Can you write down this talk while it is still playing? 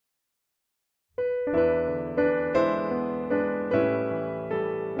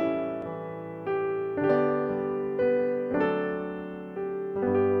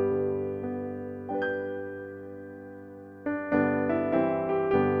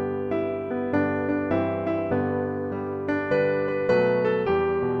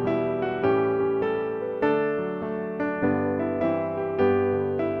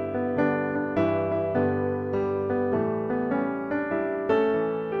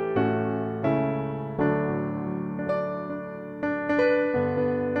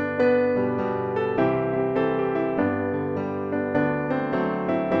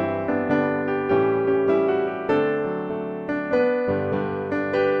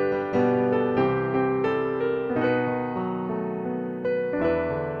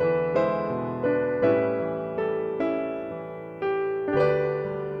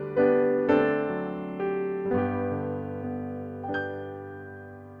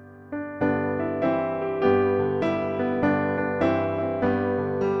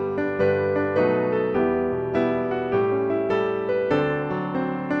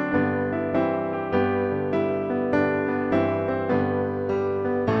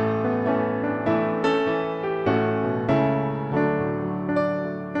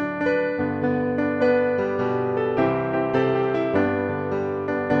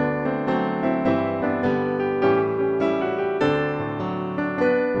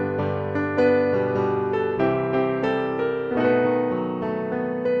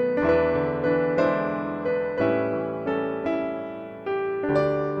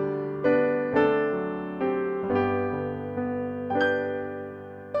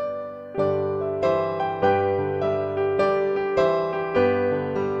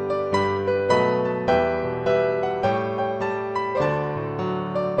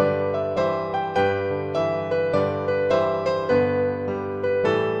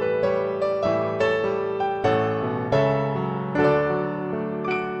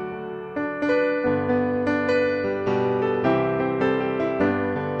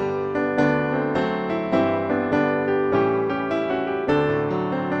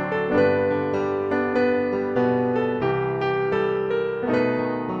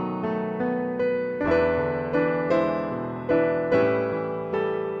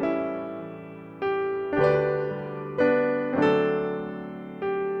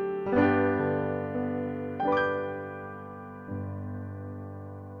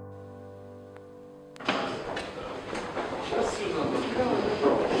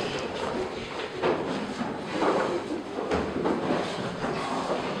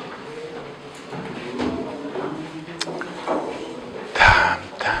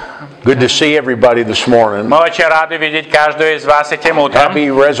Good to see everybody this morning. Мы очень рады видеть каждого из вас этим утром. Happy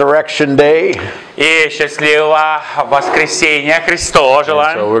Resurrection Day. И счастливого воскресения Христова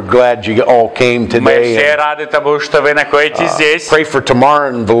желаем. So we're glad you all came today. Мы все рады тому, что вы находитесь здесь. Pray for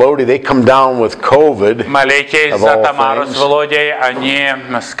Tamara and Volodya. They come down with COVID. Молитесь за Тамару с Володей, они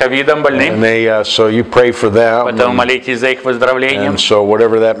с ковидом больны. And they, so you pray for them. Поэтому молитесь за их выздоровлением. And so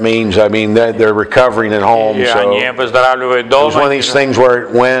whatever that means, I mean they're recovering at home. И они выздоравливают дома. It was one of these things where it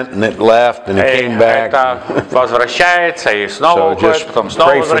went and it left and it came back. Это возвращается и снова уходит, потом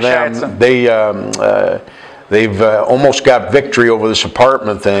снова возвращается. They've almost got victory over this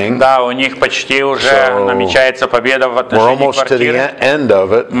apartment thing. Да, у них почти уже намечается победа в отношении квартиры.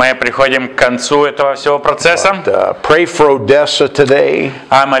 Мы приходим к концу этого всего процесса. Pray for Odessa today.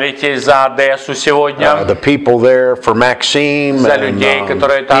 Молитесь за Одессу сегодня. The people there, for Maxime за людей,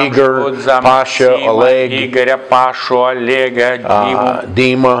 которые там живут, за Максима, Игоря, Пашу, Олега,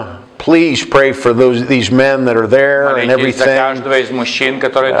 Дима. Please pray for these men that are there and everything. And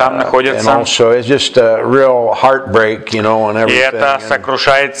also, it's just a real heartbreak, you know, and everything.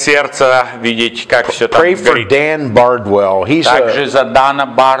 Pray for Dan Bardwell. He's an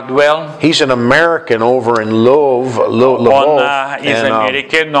American over in Lvov.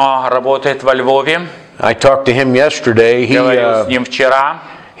 I talked to him yesterday.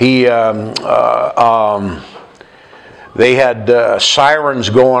 They had sirens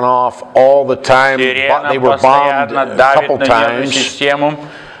going off all the time. They were bombed a couple times.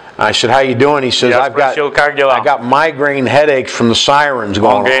 I said, "How you doing?" He says, "I got migraine headaches from the sirens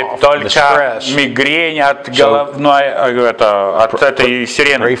going off. The stress." So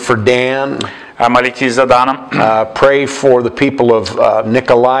pray for Dan. Молитесь за Даном. Pray for the people of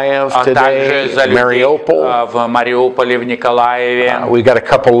Nikolaev today, Mariupol. В Мариуполе, в Николаеве. We got a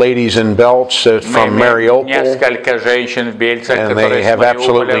couple ladies in belts from Mariupol. Несколько женщин в Бельцах, and they have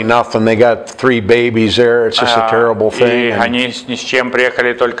absolutely nothing. They got 3 babies there. It's just a terrible thing. И они ни с чем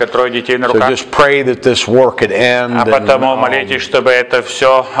приехали, только 3 детей на руках. So just pray that this war could end. А потому молитесь, чтобы это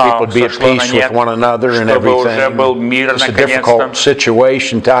все people be at peace with one another and everything. It's a difficult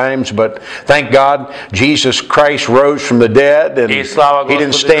situation times, but thank God Jesus Christ rose from the dead and He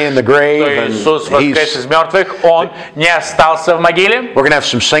didn't stay in the grave. And we're going to have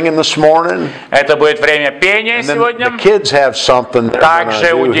some singing this morning. Это будет время пения сегодня. The kids have something they're going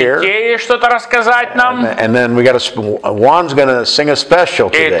to do here. Что-то рассказать нам. And then we got Juan's going to sing a special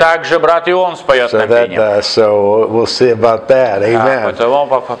today. И также брат Ион споет нам пение. So we'll see about that. Amen.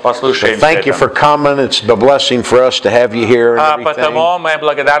 Thank you for coming. It's a blessing for us to have you here and everything. Потому мы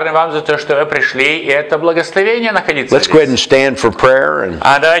благодарны вам за то, что вы пришли, и это благословение находиться здесь. Let's go ahead and stand for prayer.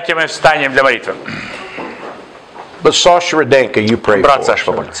 Давайте мы встанем для молитвы. But Sasha Radenka, you pray брат for Саша, us.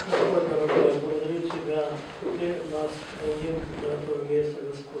 помолится.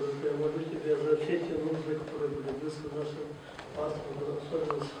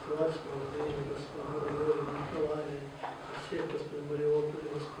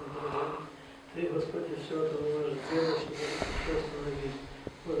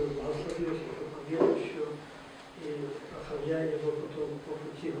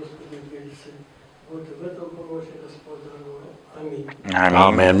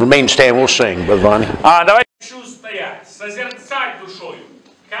 Amen. Remain standing. We'll sing, Brother Bonnie. Давайте стоять, созерцать душою,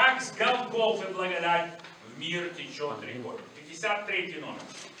 как с Голгофы благодать в мир течет рекой. 53 номер.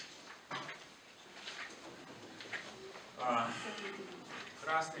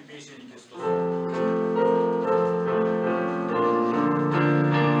 Красные песенники 140.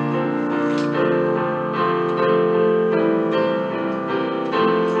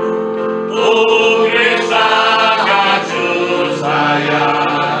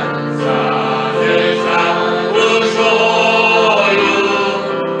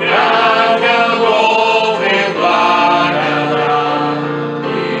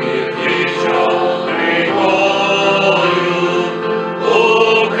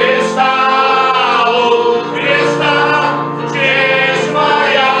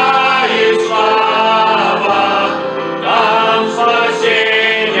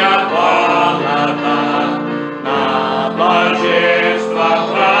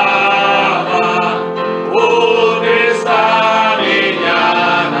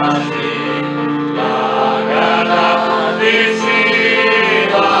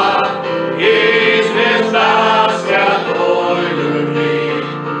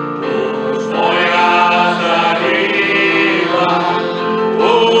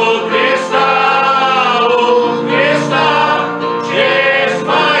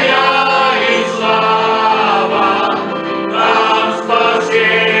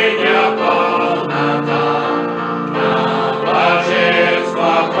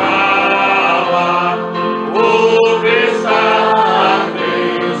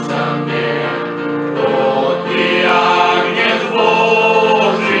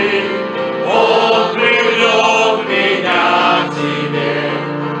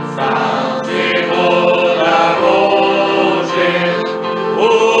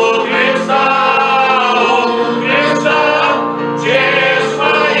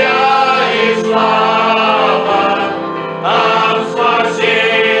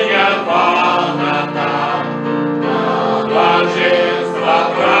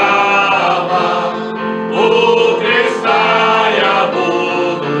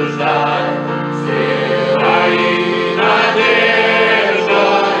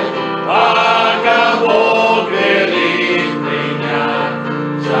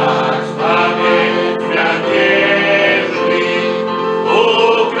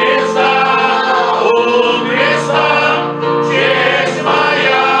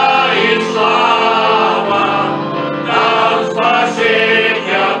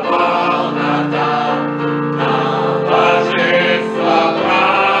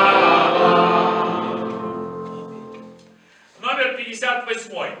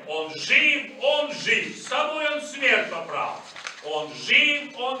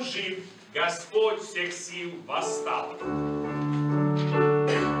 Господь всех сил остал,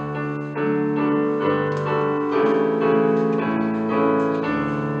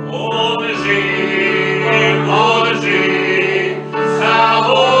 Он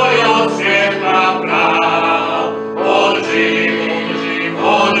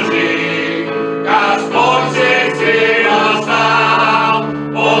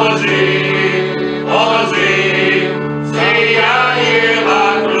жив.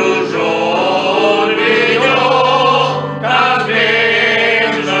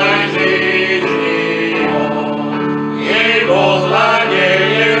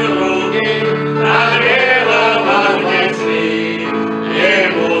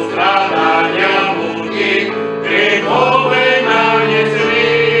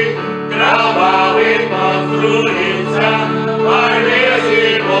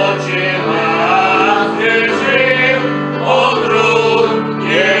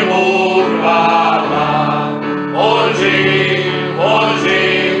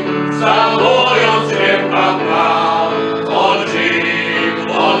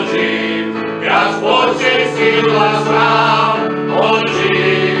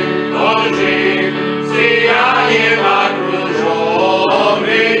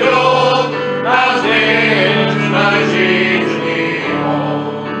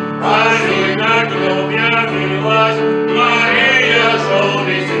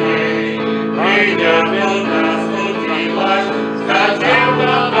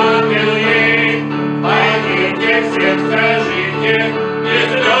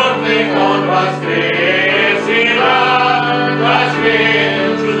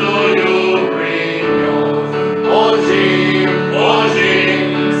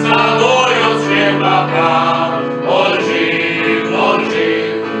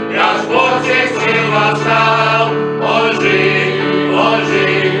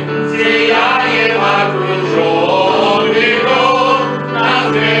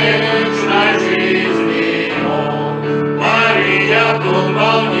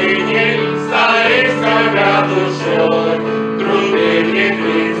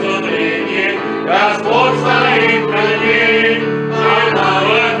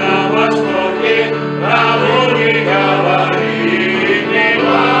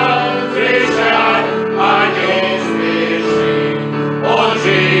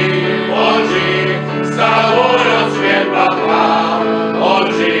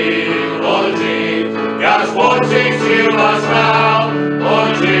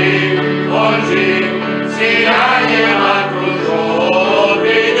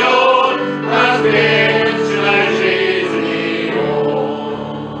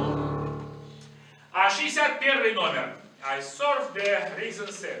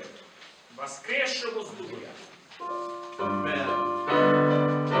 Воскресшему служа.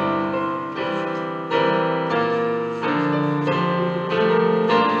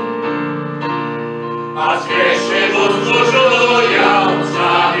 Воскресшему служу я,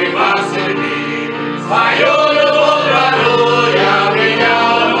 славе воссоединил, свою любовь даруя, меня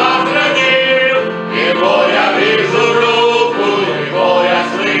он возродил. Его я вижу руку, его я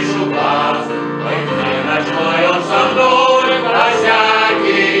слышу глаз, во тьме ночной он со мной на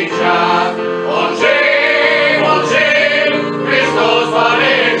всякий час. Он жив, Христос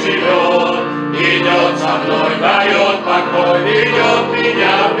вовек живет, идет со мной, дает покой, ведет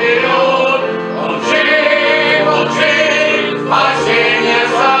меня вперед. Он жив, спасение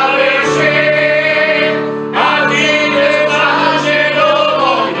совершит, отвидит живет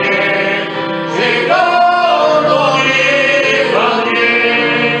он мне, живет он и во мне.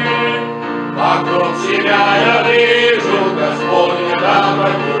 Вокруг себя я вижу Господня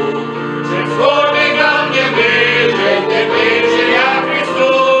доброту, чем скорби ко мне ближе, тем ближе я к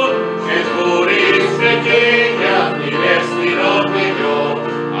Христу, через бури и смятения небесный род ведет,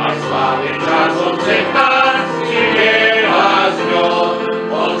 а славный час он всегда себе возьмет.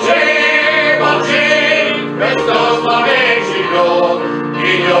 Он жив, Христос вовек живет,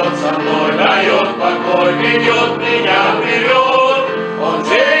 идет со мной, дает покой, ведет меня вперед. Он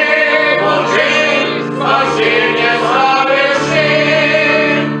жив, спасение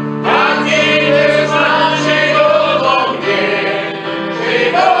совершит, отвидишь нам, живет он мне,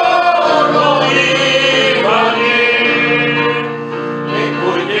 живет он и во мне.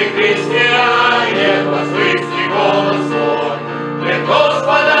 Ликуйте, христиане, возвысьте голос свой, пред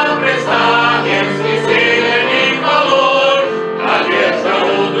Господом предстанем с весельем и хвалой. Надежда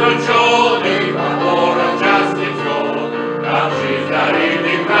удрученных, которым час течет, как жизнь дарит и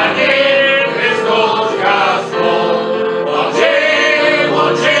хранит Христос Господь.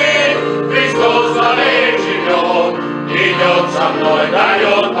 Он жив, Христос вовек живет, идет со мной,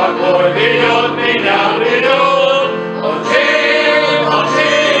 дает покой, ведет меня вперед. Он жив,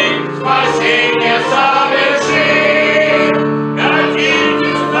 спасение совершит,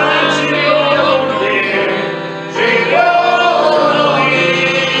 отвидит нас, живет он мне, живет он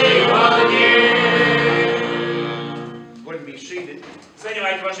и во мне. Wouldn't be seated.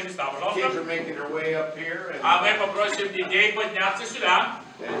 Занимайте ваши места, Kids пожалуйста. are making their way up here, А мы попросим детей подняться сюда.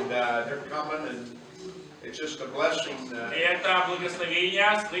 and they're coming, and it's just a blessing. И это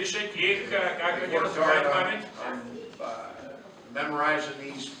благословение слышать их, как они Worked развивают hard память. on memorizing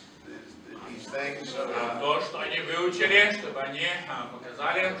these things. То, что они выучили, чтобы они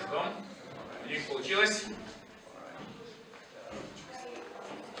показали, что у них получилось.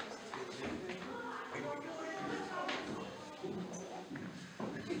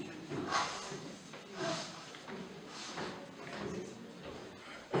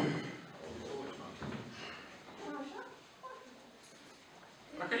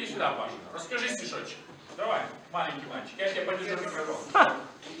 Проходи сюда, Паша. Расскажи стишочек. Давай, маленький мальчик. Я тебе подержу микрофон.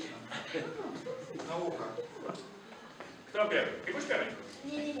 Наука. Кто первый? Ты будешь первый?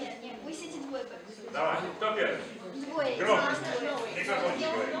 Не, вы сидите двое. Давай, кто первый? Двое. Громко. Микрофончик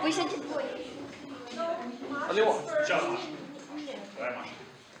говори. Вы сидите двое. Сейчас, Маша. Давай, Маша.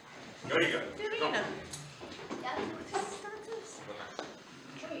 Говори, громко.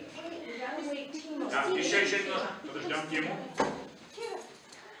 Еще немножко. Подождем Тиму.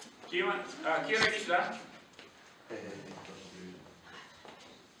 Тима, Кира, иди сюда.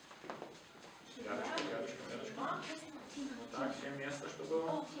 Рядышком. Так, всем место, чтобы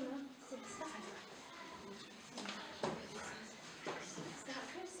было.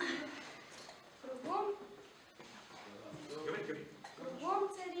 Кругом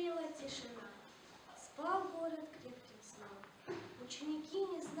царила тишина. Спал город крепким сном. Ученики,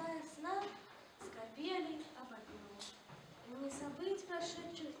 не зная сна, скорбели об одном. Им не забыть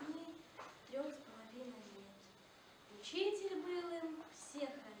прошедших дней 3,5 лет. Учитель был им, всех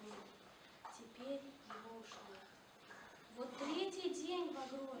хранил. Теперь его ушли. Вот 3-й день в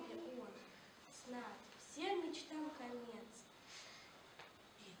гробе он. Знать, всем мечтам конец.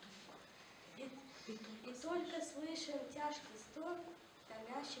 И только слышен тяжкий стон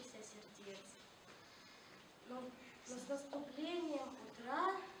томящихся сердец. Но с наступлением утра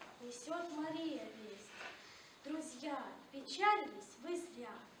несет Мария весть. Друзья, печалились вы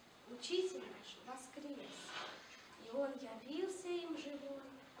зря, Учитель наш воскрес. И он явился им живой,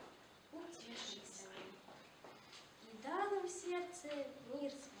 утешился им. И дал им в сердце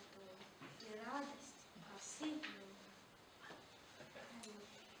мир святой и радость во все дни.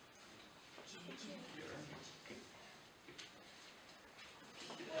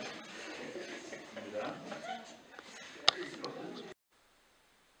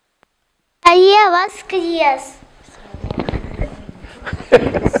 А я воскрес.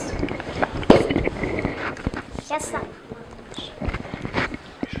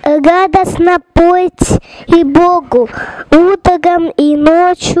 Радостно пойте и Богу утром и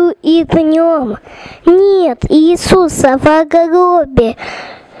ночью и днем. Нет Иисуса в гробе,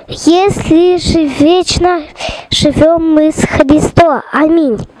 если же вечно живем мы с Христом.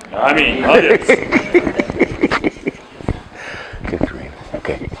 Аминь. Аминь. Молодец.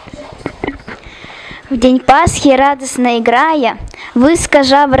 В день Пасхи, радостно играя, выска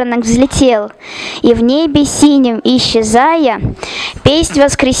жаворонок взлетел, и в небе синим исчезая, песнь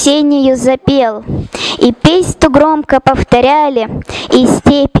воскресенью запел. И песнь ту громко повторяли и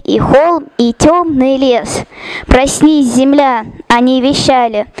степь, и холм, и темный лес. Проснись, земля, они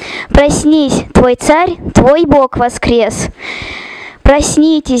вещали, проснись, твой царь, твой Бог воскрес.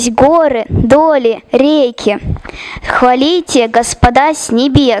 Проснитесь, горы, доли, реки, хвалите Господа с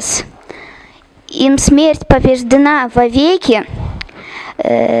небес. Им смерть побеждена вовеки,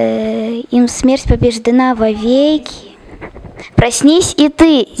 им смерть побеждена вовеки. Проснись и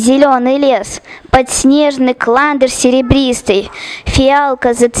ты, зеленый лес, подснежный кландр серебристый,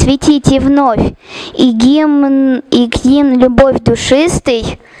 фиалка, зацветите вновь, и гимн любовь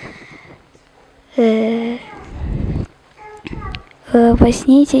душистый.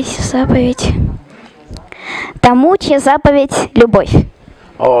 Вознитесь в заповедь, тому, чья заповедь — любовь.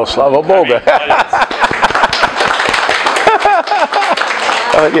 О, слава Богу!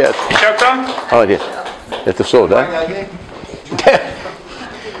 Молодец. Еще кто? Молодец. Это все, да?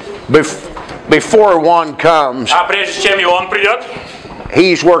 Before one comes, А прежде чем и он придет,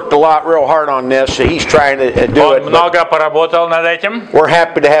 he's worked a lot real hard on this, so he's trying to do он it. много поработал над этим. We're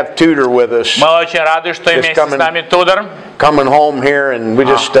happy to have Tudor with us. Мы очень рады, что вместе с нами Тудор. Coming home here, and we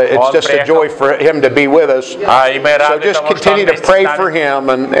just it's just a joy for him to be with us. So just continue to pray for him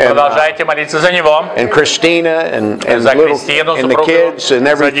Продолжайте молиться за него. and Christina and little and the kids and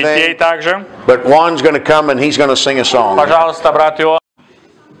за детей everything. также. But Juan's going to come and he's going to sing a song. Пожалуйста, брат Иоанн.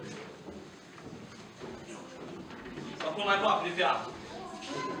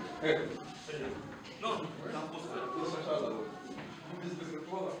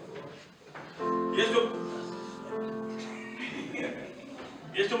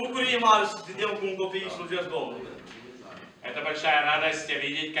 Este o bucurie mare să vedem cum copiii slujesc Domnului. Это большая радость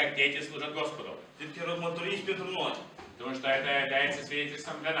видеть, как дети служат Господу. Pentru că rămătoriți pentru noi. Потому что это является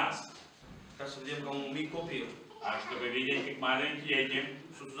свидетельством для нас. Ca să vedem ca un mic copil. А чтобы видеть, как маленькие дети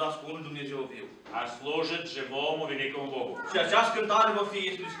Служesc cu unul Dumnezeu viu. служат живому великому Богу. Și această cântare va fi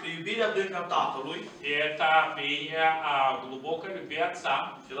despre iubirea adâncă a Tatălui. И это пение о глубокой любви Отца.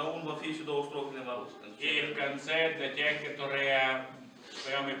 Și la unul va fi și 2 strofe în rusă. И в конце для тех, которые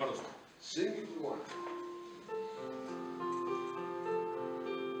споем и по-русски.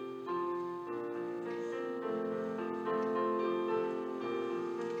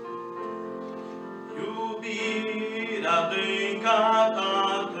 Iubirea adâncă a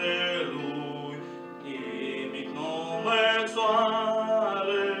Tatălui, nimic nu mă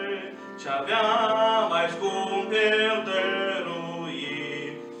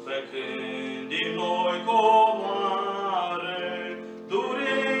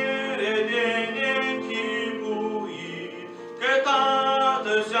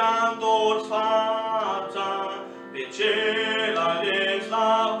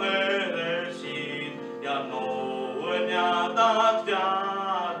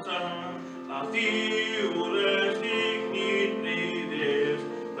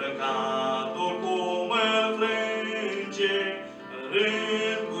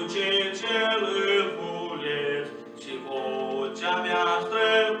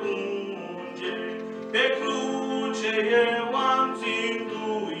plânge, pe cruce eu am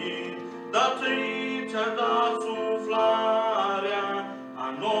țintuit, dar ți-a dat suflarea, a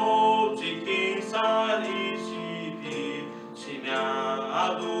nopții când s-a risipit și mi-a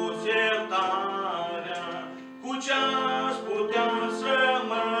adus iertarea. Cu ce-aș putea să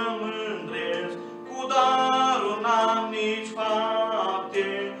mă mândresc, cu darul n-am nici fapte,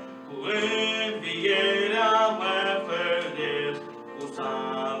 cu învierea mă fădesc, cu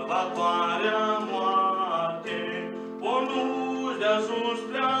salvatoarea moarte. O nu-și de ajuns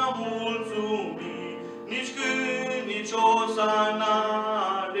prea mulțumit, nici când, nici o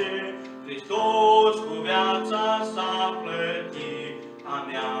sanare. Hristos cu viața s-a plătit, a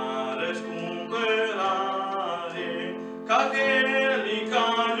mea răscumpărare. Ca velica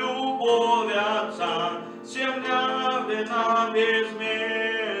ljubovea-ța se-mi leagă n-am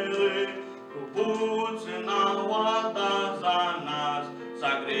bezmere, cu puțina oada za nas,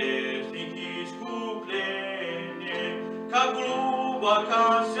 za grešnik iskupljenje. Ka glubaka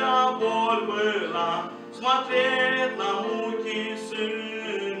ся боль была, смотреть на муки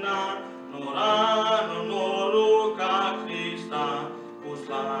Сына, но рану, но рука Христа, у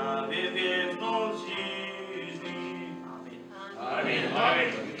славе вечной жизни. Аминь.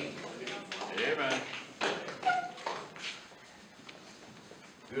 Аминь. Amen.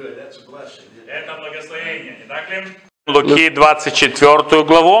 Good, that's a blessing. Это благословение, не так ли? Луки 24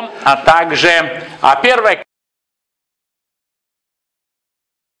 главу, а также первая.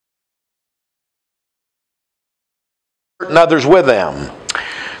 And others with them.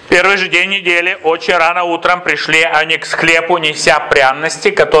 Первый же день недели, очень рано утром пришли они к склепу, неся пряности,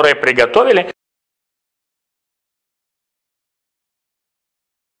 которые приготовили.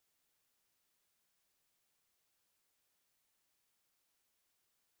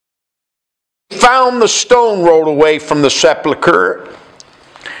 Found the stone rolled away from the sepulchre.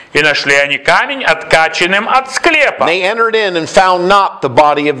 И нашли они камень, откачанным от склепа. They entered in and found not the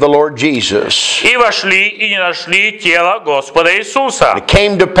body of the Lord Jesus. И вошли, и не нашли тело Господа Иисуса. It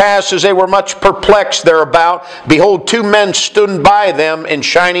came to pass, as they were much perplexed thereabout, behold, two men stood by them in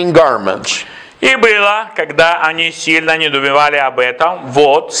shining garments. И было, когда они сильно недоумевали об этом,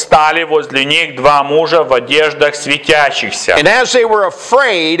 вот стали возле них два мужа в одеждах светящихся. And as they were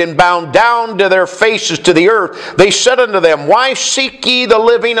afraid and bowed down to their faces to the earth, they said unto them, Why seek ye the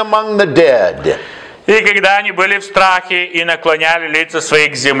living among the dead? И когда они были в страхе и наклоняли лица свои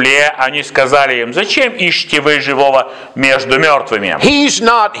к земле, они сказали им: «Зачем ищете вы живого между мертвыми? He's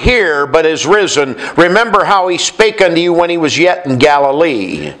not here, but is risen. Remember how he spake unto you when he was yet in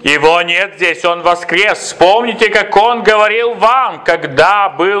Galilee. Его нет здесь, он воскрес. Вспомните, как он говорил вам, когда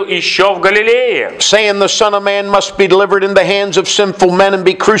был еще в Галилее, Saying, The Son of Man must be delivered in the hands of sinful men and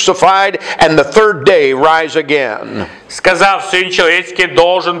be crucified, and the third day rise again. сказав: Сын человеческий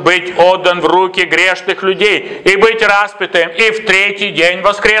должен быть отдан в руки грешных людей и быть распятым, и в третий день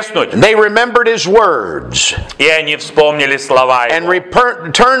воскреснуть». And they remembered his words, И они вспомнили слова and его.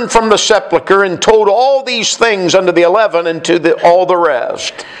 returned from the sepulchre, and told all these things unto the 11 and to all the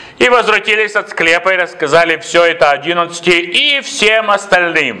rest. И возвратились от склепа и рассказали все это 11 и всем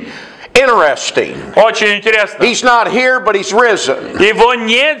остальным. Interesting. Очень интересно. He's not here, but he's risen. Его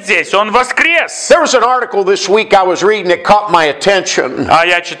нет здесь, он воскрес. There was an article this week I was reading that caught my attention. А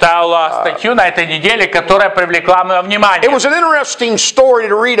я читал статью на этой неделе, которая привлекла мое внимание. It was an interesting story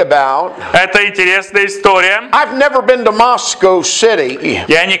to read about. Это интересная история. I've never been to Moscow City.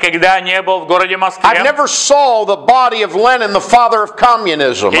 Я никогда не был в городе Москве. I've never saw the body of Lenin, the father of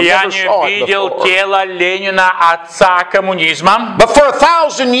communism. И я I've never не saw it видел before. тело Ленина, отца коммунизма. But for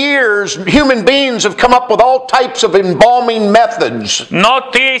 1,000 years, human beings have come up with all types of embalming methods.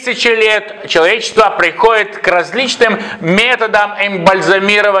 Но 1000 лет человечество приходит к различным методам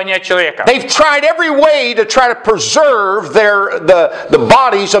эмбальзамирования человека. They've tried every way to try to preserve the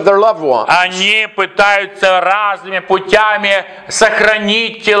bodies of their loved ones. Они пытаются разными путями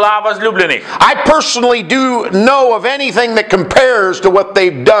сохранить тела возлюбленных. I personally do know of anything that compares to what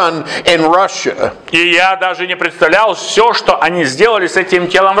they've done in Russia. И я даже не представлял все, что они сделали с этим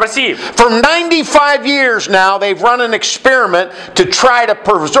телом в России. For 95 years now, they've run an experiment to try to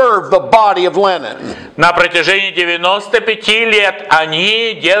preserve the body of Lenin. На протяжении 95 лет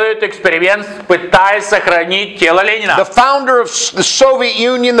они делают эксперимент, пытаясь сохранить тело Ленина. The founder of the Soviet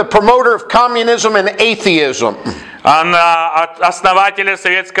Union, the promoter of communism and atheism. Основателя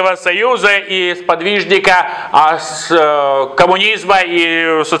Советского Союза и сподвижника коммунизма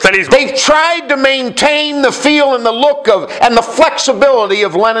и социализма. They've tried to maintain the feel and the look of and the flexibility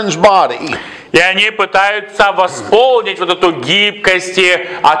of Lenin's body. И они пытаются восполнить вот эту гибкость,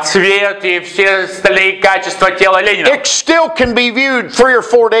 цвет и все остальные качества тела Ленина. It still can be viewed 3 or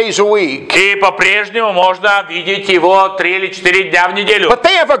 4 days a week. И по-прежнему можно видеть его 3 или 4 дня в неделю. But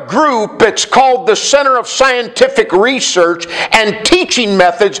they have a group that's called the Center of Scientific Research and Teaching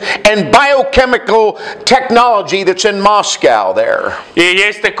Methods and Biochemical Technology that's in Moscow there. И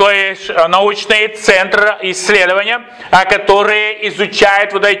есть такой научный центр исследования, который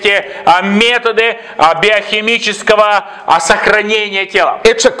изучает вот эти методы биохимического сохранения тела.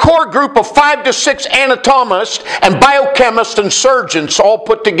 It's a core group of 5 to 6 anatomists and biochemists and surgeons all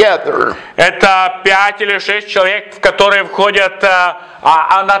put together. Это 5 или 6 человек, в которые входят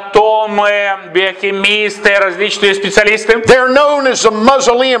анатомы, биохимисты, различные специалисты. They're known as the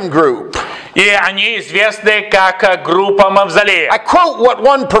Mausoleum Group. И они известны как группа Мавзолея. I quote what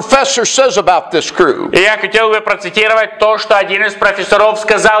one professor says about this group. И я хотел бы процитировать то, что один из профессоров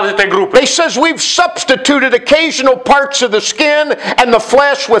сказал из этой группы. He says we've substituted occasional parts of the skin and the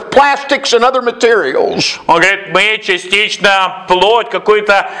flesh with plastics and other materials. Он говорит, мы частично плоть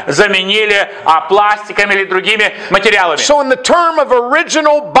какую-то заменили пластиками или другими материалами. So in the term of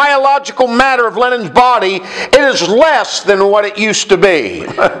original biological matter of Lenin's body, it is less than what it used to be.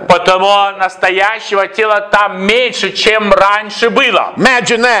 Потому настоящего тела там меньше, чем раньше было.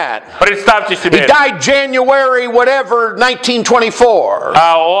 Imagine that. Представьте себе. He died January whatever 1924.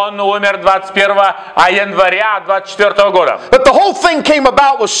 Он умер 21 января 24 года. But the whole thing came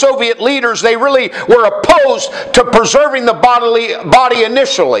about with Soviet leaders. They really were opposed to preserving the body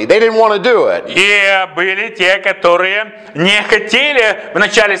initially. They didn't want to do it. И были те, которые не хотели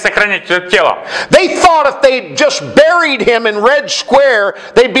вначале сохранить это тело. They thought if they just buried him in Red Square,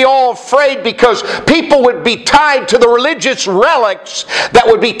 they'd be all afraid because people would be tied to the religious relics that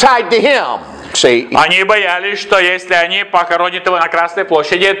would be tied to him. See? Они боялись, что если они похоронят его на Красной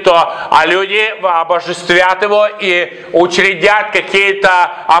площади, то люди обожествят его и учредят какие-то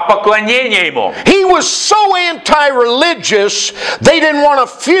поклонения ему. He was so anti-religious, they didn't want a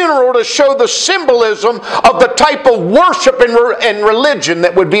funeral to show the symbolism of the type of worship and religion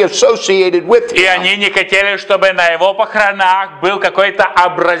that would be associated with him. И они не хотели, чтобы на его похоронах был какой-то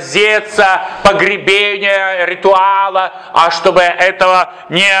образец погребения, ритуала, чтобы этого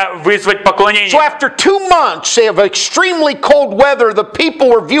не вызвать поклонение. So after 2 months of extremely cold weather, the people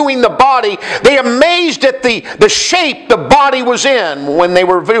were viewing the body. They amazed at the shape the body was in when they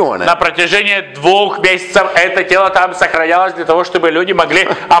were viewing it. На протяжении 2 месяцев это тело там сохранялось для того, чтобы люди могли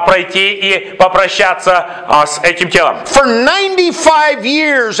пройти и попрощаться с этим телом. For 95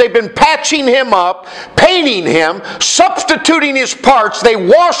 years they've been patching him up, painting him, substituting his parts. They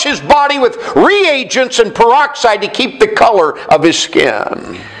wash his body with reagents and peroxide to keep the color of his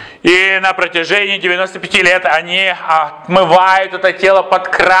skin. И на протяжении 95 лет они отмывают это тело,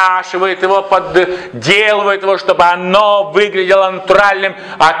 подкрашивают его, подделывают его, чтобы оно выглядело натуральным,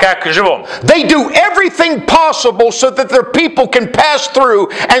 как живым. They do everything possible so that their people can pass through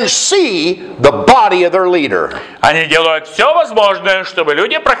and see the body of their leader. Они делают все возможное, чтобы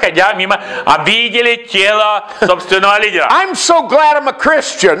люди, проходя мимо, видели тело собственного лидера. I'm so glad I'm a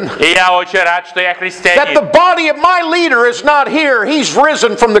Christian. И я очень рад, что я христианин. That the body of my leader is not here. He's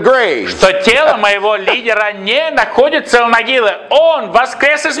risen from the grave. Что тело моего лидера не находится в могиле. Он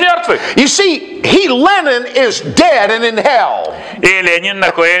воскрес из мертвых. You see, Lenin is dead and in hell. И Ленин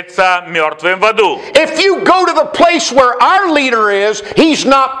находится мертвым в аду. If you go to the place where our leader is, he's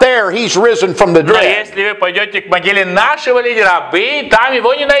not there. He's risen from the Но dead. если вы пойдете к могиле нашего лидера, вы там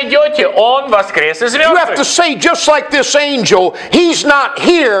его не найдете. Он воскрес из You have to мертвых. say, just like this angel, he's not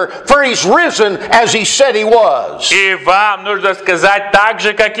here, for he's risen as he said he was. И вам нужно сказать так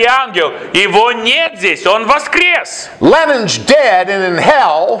же, как и ангел. Его нет здесь, он воскрес. Lenin's dead and in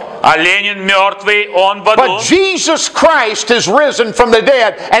hell, А Ленин мертвый, он в аду. but Jesus Christ is risen from the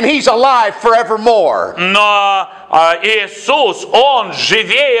dead and he's alive forevermore. Но Иисус, Он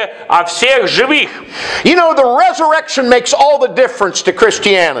живее всех живых. You know, the resurrection makes all the difference to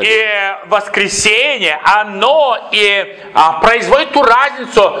Christianity. И воскресение, оно и производит ту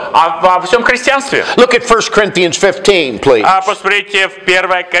разницу во всем христианстве. Look at 1 Corinthians 15, please. Посмотрите в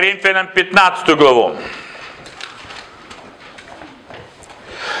 1 Коринфянам 15 главу.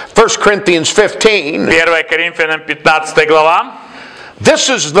 1 Corinthians 15. 1 Коринфянам 15 глава. This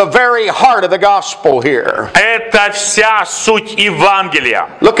is the very heart of the gospel here. Это вся суть Евангелия.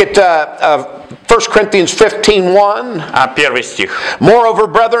 Look at 1 Corinthians 15:1. Первый стих. Moreover,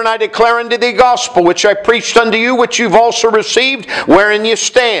 brethren, I declare unto thee the gospel which I preached unto you, which you've also received, wherein you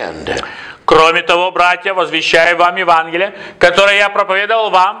stand. Кроме того, братья, возвещаю вам Евангелие, которое я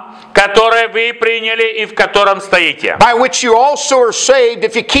проповедовал вам, которое вы приняли и в котором стоите. By which you also are saved,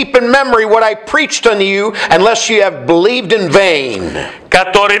 if you keep in memory what I preached unto you, unless you have believed in vain.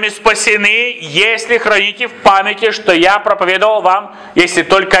 Которыми спасены, если храните в памяти, что я проповедовал вам, если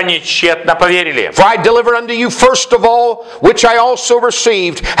только они тщетно поверили. For I delivered unto you first of all, which I also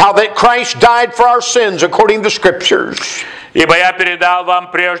received, how that Christ died for our sins according to the Scriptures. Ибо я передал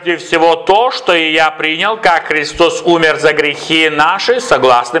вам прежде всего то, что и я принял, как Христос умер за грехи наши,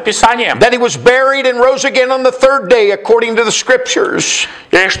 согласно Писаниям. That he was buried and rose again on the third day, according to the Scriptures.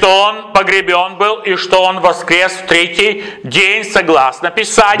 И что он погребен был, и что он воскрес в третий день, согласно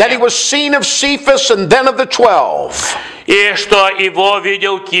Писанию. That he was seen of Cephas and then of the 12. И что его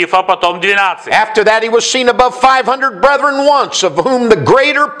видел Кифа, потом 12. After that he was seen above 500 brethren once, of whom the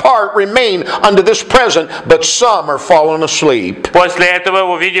greater part remain unto this present, but some are fallen asleep. После этого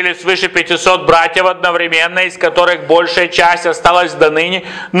его видели свыше 500 братьев одновременно, из которых большая часть осталась до ныне,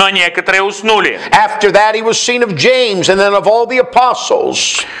 но некоторые уснули. After that he was seen of James, and then of all the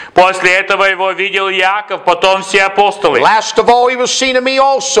apostles. После этого его видел Яков, потом все апостолы. Last of all he was seen of me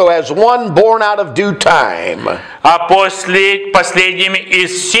also, as one born out of due time. А последним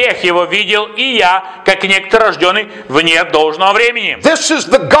из всех его видел и я, как некто рожденный вне должного времени. This is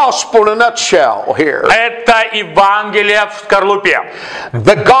the gospel in a nutshell here. Это Евангелие в скорлупе.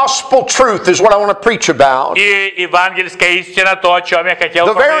 The gospel truth is what I want to preach about. И евангельская истина, то, о чем я хотел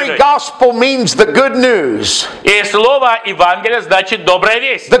The very проповедовать. gospel means the good news. И слово Евангелие значит добрая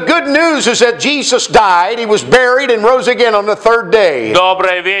весть. The good news is that Jesus died, he was buried and rose again on the third day.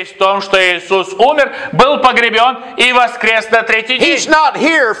 Добрая весть в том, что Иисус умер, был погребен и воскрес на третий день. He's not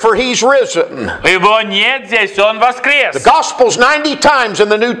here, for he's risen. Его нет здесь, он воскрес. The gospel's 90 times in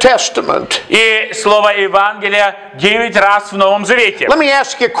the New Testament. И слово Евангелие 9 раз в Новом Завете. Let me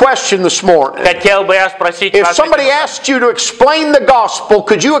ask you a question this morning. Хотел бы я спросить If вас, somebody asked you to explain the gospel,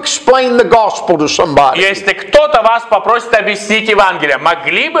 could you explain the gospel to somebody? если кто-то вас попросит объяснить Евангелие,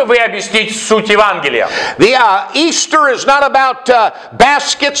 могли бы вы объяснить суть Евангелия? The Easter is not about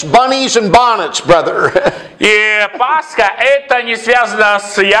baskets, bunnies, and bonnets, brother. И Пасха это не связано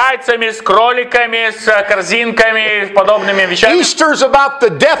с яйцами, с кроликами, с корзинками, с подобными вещами. Easter is about the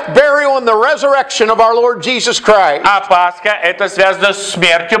death, burial, and the resurrection of our Lord Jesus Christ. А Пасха это связано с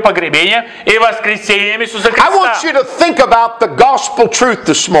смертью, погребением и воскресением Иисуса I want Христа. you to think about the gospel truth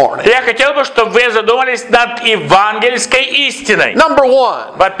this morning. Я хотел бы, чтобы вы задумались над евангельской истиной. Number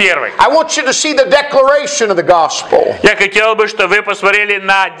one, Во-первых, I want you to see the declaration of the gospel. я хотел бы, чтобы вы посмотрели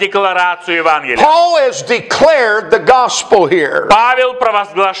на декларацию Евангелия. Paul has declared the gospel here. Павел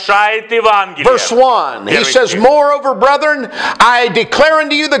провозглашает Евангелие. Verse 1, he says, Moreover, brethren, I declare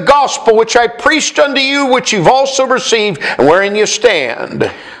unto you the gospel which I preached unto you, which you've also received, and wherein you stand.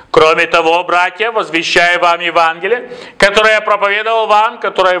 Кроме того, братья, возвещаю вам Евангелие, которое я проповедовал вам,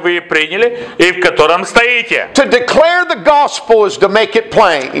 которое вы приняли и в котором стоите. To declare the gospel is to make it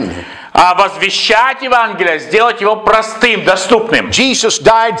plain. А возвещать Евангелие, сделать его простым, доступным. Jesus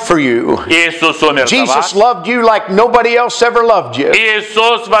died for you. Иисус умер за Jesus вас. loved you like nobody else ever loved you.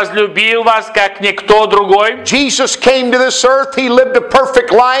 Иисус возлюбил вас, как никто другой. Jesus came to this earth. He lived a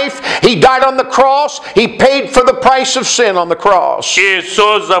perfect life. He died on the cross. He paid for the price of sin on the cross.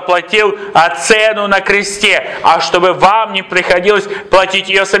 Иисус заплатил цену на кресте, а чтобы вам не приходилось платить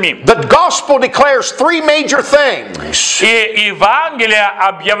ее самим. The gospel declares three major things. И Евангелие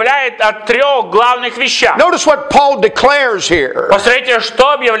объявляет о трех главных вещах. Notice what Paul declares here. Посмотрите,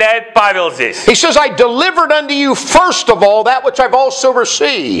 что объявляет Павел здесь. He says, I delivered unto you first of all that which I've also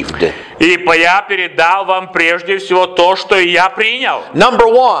received. И я передал вам прежде всего то, что и я принял. Number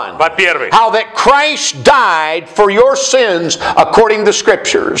one, Во-первых, how that Christ died for your sins according to the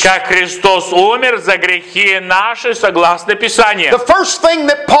Scriptures. как Христос умер за грехи наши, согласно Писанию. The first thing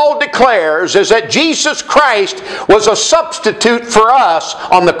that Paul declares is that Jesus Christ was a substitute for us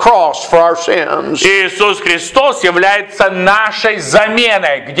on the cross for our sins. Иисус Христос является нашей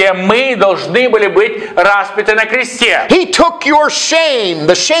заменой, где мы должны были быть распяты на кресте. He took your shame,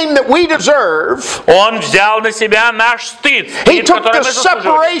 the shame that we deserve. Он взял на себя наш стыд, He стыд, took который the мы заслужили.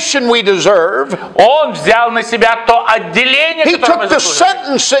 separation we deserve. Он взял на себя то отделение, He которое мы took the заслужили.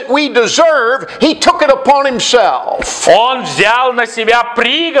 sentence that we deserve. He took it upon himself. Он взял на себя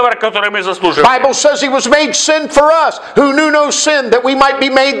приговор, который мы заслужили. Bible says he was made sin for us, who knew no sin, that we might be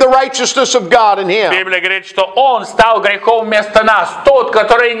made the righteousness of God in him. Библия говорит, что Он стал грехом вместо нас, тот,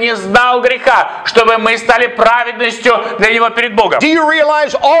 который не знал греха, чтобы мы стали праведностью для Него перед Богом. Do you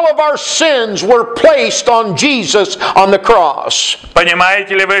realize all of our sins were placed on Jesus on the cross.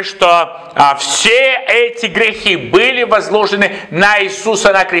 Понимаете ли вы, что все эти грехи были возложены на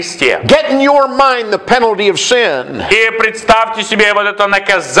Иисуса на кресте? Get in your mind the penalty of sin. И представьте себе вот это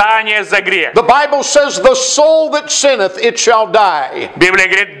наказание за грех. The Bible says, "The soul that sinneth, it shall die." Библия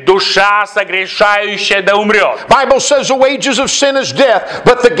говорит, душа согрешающая да умрет. Bible says the wages of sin is death,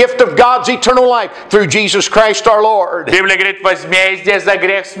 but the gift of God's eternal life through Jesus Christ our Lord. Библия говорит, возмездие за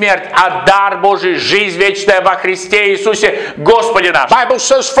грех смерть, а дар Божий жизнь вечная во Христе Иисусе Господе нашем. Bible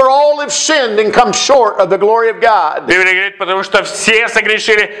says, "For all have sinned and come short of the glory of God." Библия говорит, потому что все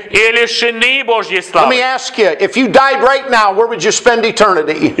согрешили и лишены Божьей Let славы. me ask you, if you died right now, where would you spend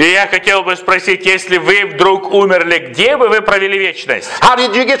eternity? И я хотел бы спросить, если вы вдруг умерли, где бы вы провели вечность? How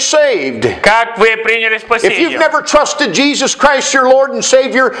did you get saved? Как вы приняли If you've спасение? never trusted Jesus Christ your Lord and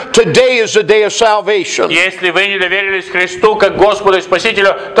Savior, today is the day of salvation. Если вы не доверились Христу как Господу и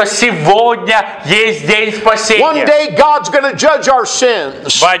Спасителю, то сегодня есть день One спасения. day God's going to judge our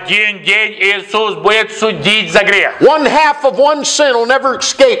sins. В один день Иисус будет судить за грех. One half of one sin will never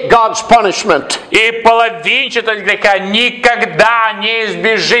escape God's punishment. И половинчатость греха никогда не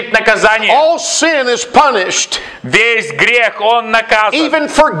избежит наказания. All sin is punished. Весь грех, он наказан. Even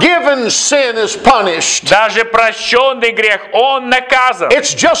forgiven sin is punished. Даже прощенный грех, он наказан.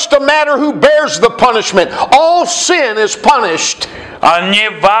 It's just a matter who bears the punishment. All sin is punished. А не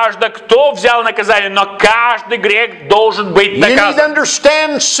важно, кто взял наказание, но каждый грех должен быть You need to наказан.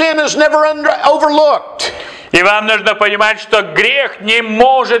 understand sin is never overlooked. И вам нужно понимать, что грех не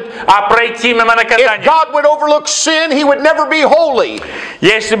может пройти мимо If наказания. God would overlook sin, He would never be holy.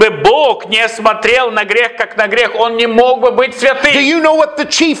 Если бы Бог не смотрел на грех как на грех, Он не мог бы быть Do святым. you know what the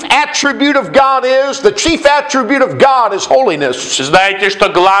chief attribute of God is? The chief attribute of God is holiness. Знаете, что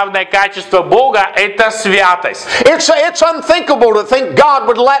главное качество Бога – это святость. It's unthinkable to think God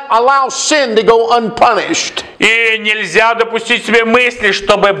would allow sin to go unpunished. И нельзя допустить себе мысли,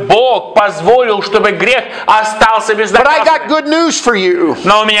 чтобы Бог позволил, чтобы грех остался But I безнаказанным. got good news for you.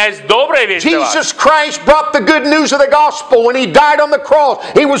 Но у меня есть добрая вещь для вас. Jesus Christ brought the good news of the gospel. When He died on the cross,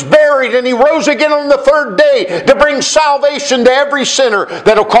 He was buried and He rose again on the third day to bring salvation to every sinner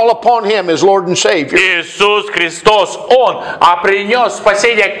that will call upon Him as Lord and Savior. Иисус Христос, Он принес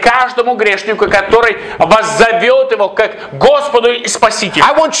спасение каждому грешнику, который воззовет Его как Господу и Спасителю.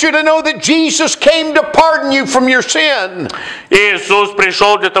 I want you to know that Jesus came to pardon you from your sin. Иисус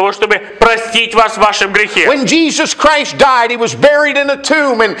пришел для того, чтобы простить вас в вашем грехе. When Jesus Christ died, He was buried in a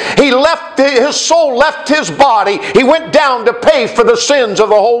tomb and His soul left His body. He went down to pay for the sins of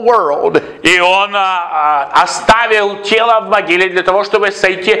the whole world. И Он оставил тело в могиле для того, чтобы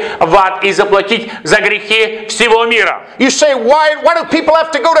сойти в ад и заплатить за грехи всего мира. You say, why do people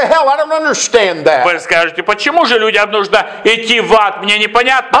have to go to hell? I don't understand that. Вы скажете, почему же людям нужно идти в ад? Мне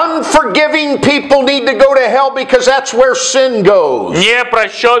непонятно. Unforgiving people need to go to hell because that's where sin goes.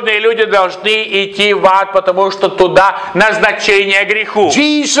 Непрощенные люди должны идти в ад, потому что туда назначение греху.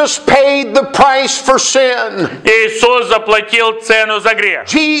 Jesus paid the price for sin. Иисус заплатил цену за грех.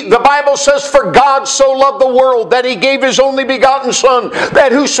 The Bible says, "For God so loved the world that He gave His only begotten Son,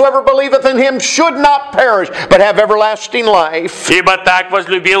 that whosoever believeth in Him should not perish, but have everlasting life." Ибо так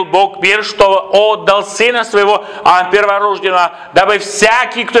возлюбил Бог мир, что отдал Сына Своего перворожденного, дабы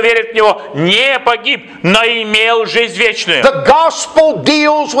всякий, кто верит в Него, не погиб, но имел жизнь вечную. The gospel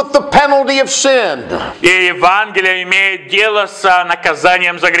deals with the penalty of sin. И Евангелие имеет дело с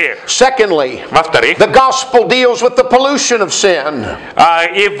наказанием за грех. Secondly, Во-вторых, the gospel deals with the pollution of sin.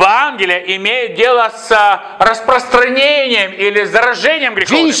 Евангелие имеет дело с распространением или заражением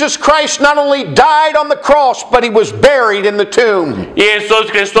грехов. Jesus Christ not only died on the cross, but He was buried in the tomb. Иисус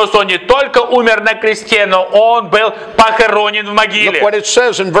Христос, Он не только умер на кресте, но Он был похоронен в Look могиле. what it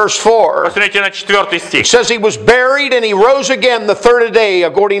says in verse 4. Посмотрите на 4 стих. It says He was buried and He rose again the third day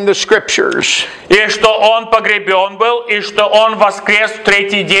according to the Scriptures. И что Он погребен был, и что Он воскрес в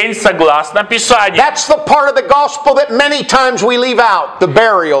третий день согласно Писанию. That's the part of the gospel that many times we leave out, the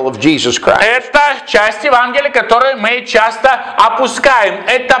burial of Jesus Christ. Это часть Евангелия, которую мы часто опускаем.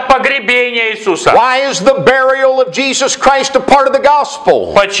 Это погребение Иисуса. Why is the burial of Jesus Christ a part of the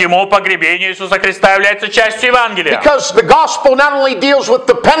gospel? Почему погребение Иисуса Христа является частью Евангелия? Because the gospel not only deals with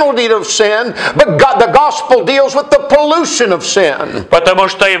the penalty of sin, but the gospel deals with the pollution of sin. Потому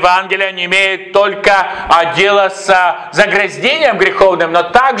что Евангелие не имеет только только дело с загрязнением греховным, но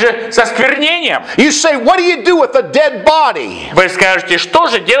также со сквернением. You say, what do you do with a dead body? Вы скажете, что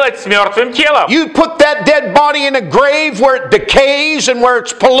же делать с мертвым телом? You put that dead body in a grave where it decays and where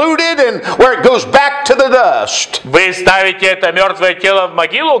it's polluted and where it goes back to the dust. Вы ставите это мертвое тело в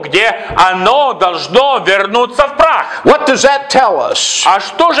могилу, где оно должно вернуться в прах. What does that tell us? А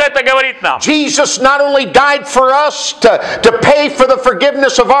что же это говорит нам? Jesus not only died for us to pay for the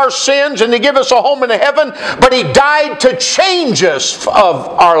forgiveness of our sins and to give us a home in heaven, but He died to change us of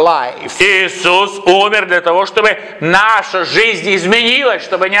our life. Иисус умер для того, чтобы наша жизнь изменилась,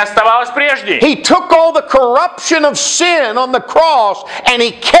 чтобы не оставалась прежней. He took all the corruption of sin on the cross and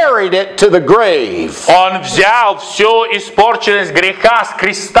He carried it to the grave. Он взял всю испорченность греха с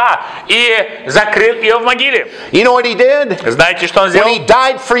креста и закрыл ее в могиле. You know what He did? Знаете, что Он When сделал? He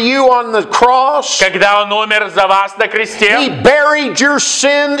died for you on the cross, Когда Он умер за вас на He кресте, buried your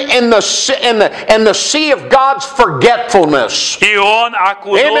sin in the sea of God's forgetfulness. и Он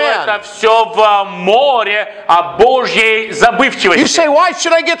окунул Amen. это все в море Божьей You забывчивости. say, why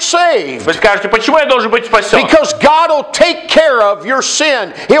should I get saved? Вы скажете, почему я должен быть спасен? Because God will take care of your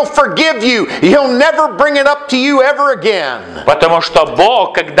sin. He'll forgive you. He'll never bring it up to you ever again. Потому что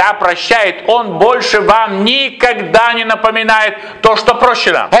Бог, когда прощает, Он больше вам никогда не напоминает то, что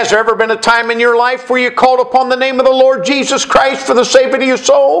прощено. Has there ever been a time in your life where you called upon the name of the Lord Jesus Christ for the saving of your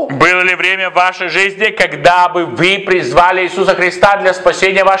soul? Было ли время в вашей жизни, когда бы вы призвали Иисуса Христа для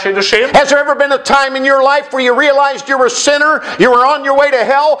спасения вашей души? Has there ever been a time in your life where you realized you were a sinner, you were on your way to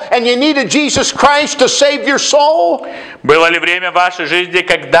hell, and you needed Jesus Christ to save your soul? Было ли время в вашей жизни,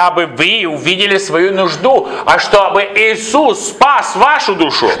 когда бы вы увидели свою нужду, а чтобы Иисус спас вашу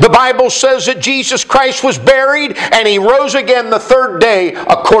душу? The Bible says that Jesus Christ was buried and He rose again the third day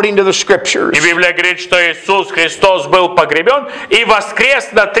according to the Scriptures. И Библия говорит, что Иисус Христос был погребен и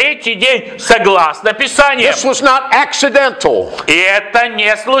воскрес на третий день согласно Писанию. This was not accidental. И это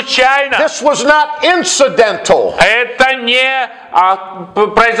не случайно. This was not incidental. Это не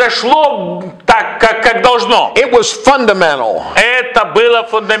произошло так, как должно. It was fundamental. Это было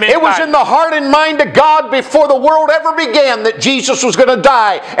It was in фундаментально. the heart and mind of God before the world ever began that Jesus was going to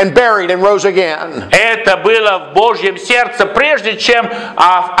die and buried and rose again. Это было в Божьем сердце, прежде чем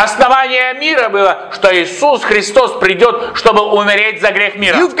основание мира было, что Иисус Христос придет, чтобы умереть за грех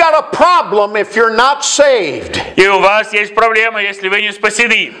мира. You've got a problem if you're not saved. И у вас есть проблема, если вы не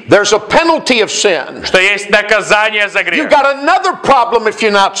спасены, There's a penalty of sin. что есть наказание за You've грех. got another problem if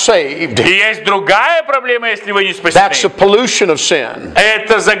you're not saved. И есть другая проблема, если вы не That's the спасены. pollution of sin.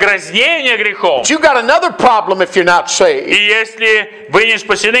 Это загрязнение грехом. You've got another problem if you're not saved. И если вы не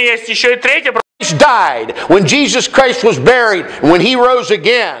спасены, есть еще и третья проблема. Christ died, when Jesus Christ was buried, and when He rose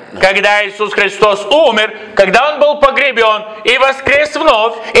again, Когда Иисус Христос умер, когда Он был погребен и воскрес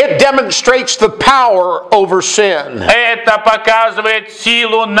вновь, it demonstrates the power over sin. это показывает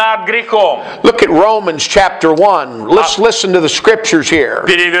силу над грехом. Look at Romans chapter 1. Let's listen to the scriptures here.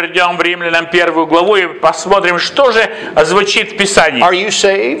 Перевернем в Римлянам 1 главу и посмотрим, что же звучит в Писании. Are you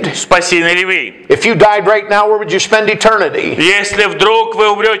saved? Спасены ли вы? If you died right now, where would you spend eternity? Если вдруг вы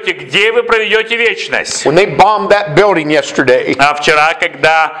умрете, где вы проведете вечность? When they bombed that building yesterday, А вчера,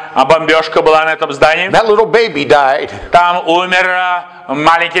 когда бомбежка была на этом здании, that little baby died. там умер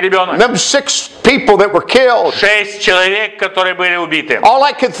маленький ребенок. Them 6 people that were killed. 6 человек, которые были убиты. All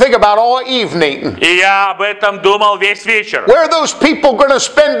I could think about all evening, И я об этом думал весь вечер. where are those people going to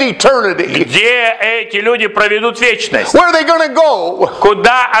spend eternity? Где эти люди проведут вечность? Where are they going to go?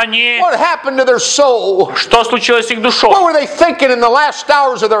 Куда они? What happened to their soul? Что случилось с их What душой? were they thinking in the last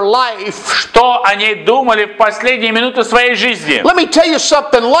hours of their life? Что они думали в последние минуты своей жизни? Let me tell you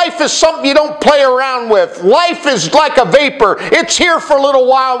something. Life is something you don't play around with. Life is like a vapor. It's here for a little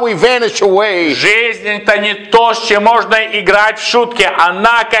while, we vanish away. Жизнь это не то, с чем можно играть в шутки.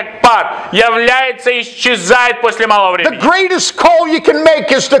 Она как пар, является и исчезает после малого The времени. greatest call you can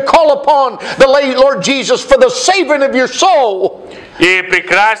make is to call upon the Lord Jesus for the saving of your soul. И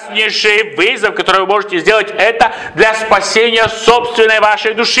прекраснейший вызов, который вы можете сделать, это для спасения собственной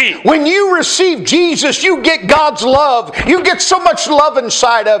вашей души. When you receive Jesus, you get God's love. You get so much love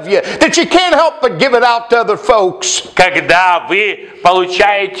inside of you that you can't help but give it out to other folks. Когда вы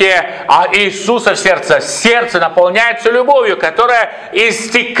получаете Иисуса в сердце, сердце наполняется любовью, которая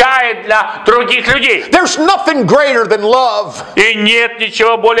истекает для других людей. There's nothing greater than love. И нет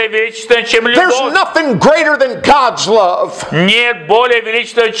ничего более вечного, чем There's любовь. nothing greater than God's love. Нет более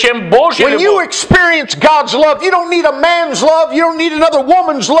величественное, чем Божья When you любовь. experience God's love, you don't need a man's love, you don't need another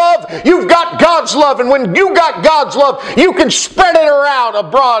woman's love. You've got God's love, and when you got God's love, you can spread it around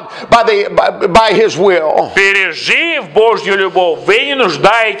abroad by His will. Пережив Божью любовь, вы не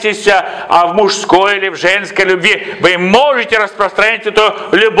нуждаетесь в мужской или в женской любви. Вы можете распространять эту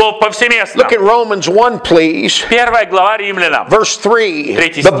любовь повсеместно. Look at Romans 1, please. 1 глава Римлянам. Verse 3.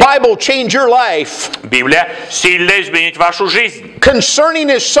 Третий The стих. Bible changed your life. Библия сильно изменит вашу жизнь. Concerning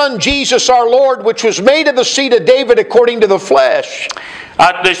His Son Jesus our Lord, which was made of the seed of David according to the flesh.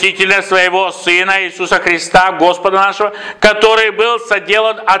 Относительно своего Сына Иисуса Христа, Господа нашего, который был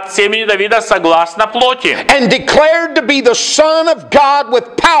соделан от семени Давида согласно плоти. And declared to be the Son of God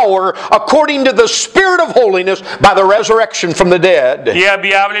with power according to the Spirit of holiness by the resurrection from the dead. И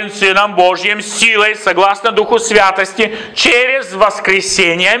объявлен Сыном Божьим силой, согласно Духу Святости, через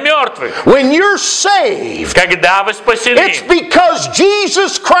воскресение мертвых. When you're saved, Когда вы спасены, it's because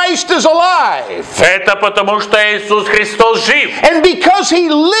Jesus Christ is alive. это потому, что Иисус Христос жив. And because He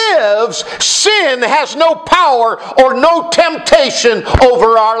lives, sin has no power or no temptation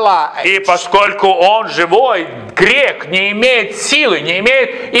over our lives. И поскольку Он живой, грех не имеет силы, не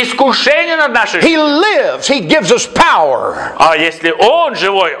имеет искушения над нашей He жизнью. lives, He gives us power. А если Он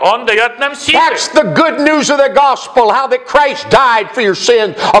живой, Он дает нам силы. That's the good news of the gospel, how that Christ died for your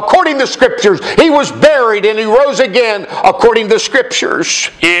sins according to the Scriptures. He was buried and He rose again according to the Scriptures.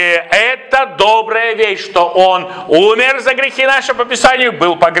 И это добрая вещь, что Он умер за грехи наши по Писанию,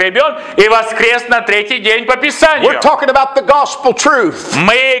 был погребен и воскрес на третий день по Писанию. We're talking about the gospel truth.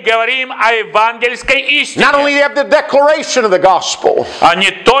 Мы говорим о евангельской истине. Not only do you have the declaration of the gospel, А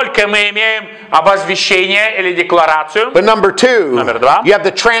не только мы имеем обозвещение или декларацию, but number two, Номер два. you have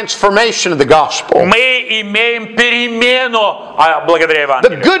the transformation of the gospel. мы имеем перемену благодаря The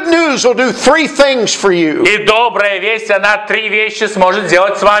Евангелию. good news will do three things for you. И добрая весть, она три вещи сможет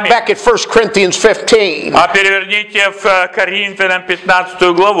сделать с вами. Back at 1 Corinthians 15. А переверните в Коринфянам 15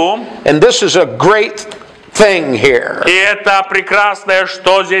 главу. And this is a great thing here. И это прекрасное,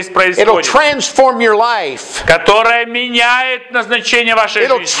 что здесь It'll происходит, transform your life. которое меняет назначение вашей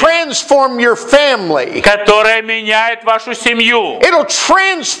It'll жизни, transform your family. которое меняет вашу семью, It'll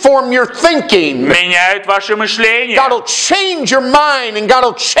transform your thinking. меняет ваше мышление. God will change your mind, and God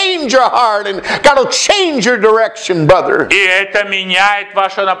will change your heart, and God will change your direction, brother. И это меняет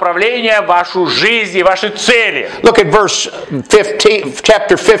ваше направление, вашу жизнь и ваши цели. Look at verse 15,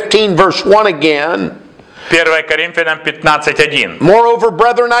 chapter 15, verse 1 again. 1 Коринфянам 15:1. Moreover,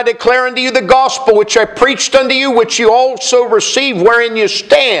 brethren, I declare unto you the gospel which I preached unto you, which you also received, wherein you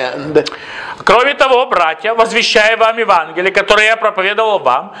stand. Кроме того, братья, возвещаю вам Евангелие, которое я проповедовал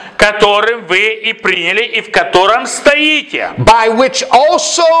вам, которым вы и приняли, и в котором стоите, By which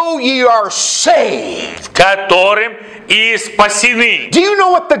also ye are saved. которым и спасены. Do you know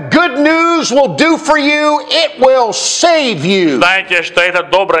what the good news will do for you? It will save you. Знаете, что эта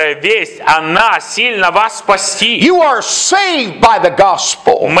добрая весть, она сильно вас спасти. You are saved by the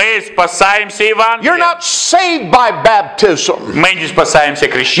gospel. Мы спасаемся You're Евангелием. not saved by baptism. Мы не спасаемся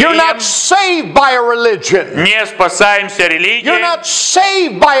You're крещением, not saved by a religion. не спасаемся You're религией, not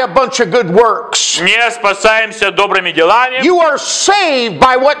saved by a bunch of good works. не спасаемся добрыми делами. You are saved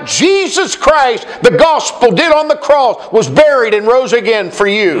by what Jesus Christ, the gospel, did on the cross, was buried and rose again for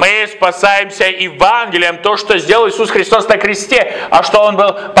you. Мы спасаемся Евангелием, то, что сделал Иисус Христос на кресте, а что Он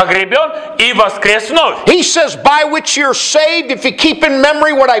был погребен и воскрес вновь. He says, by which you're saved, if you keep in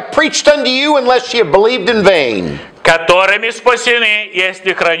memory what I preached unto you, unless you believed in vain. Которыми спасены,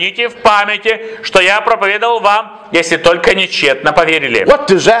 если храните в памяти, что я проповедовал вам, если только не тщетно поверили. What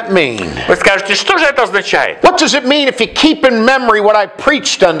does that mean? Вы скажете, что же это означает? What does it mean if you keep in memory what I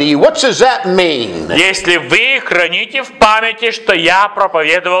preached unto you? What does that mean? Если вы храните в памяти, что я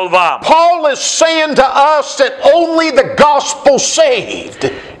проповедовал вам. Paul is saying to us that only the gospel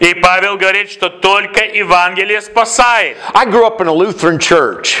saved. И Павел говорит, что только Евангелие спасает. I grew up in a Lutheran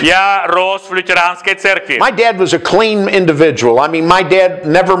church. Я рос в лютеранской церкви. My dad was a clean individual. I mean, my dad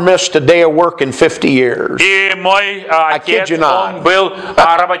never missed a day of work in 50 years. И мой отец, kid you not. он был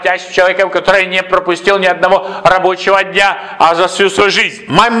работящим человеком, который не пропустил ни одного рабочего дня за всю свою жизнь.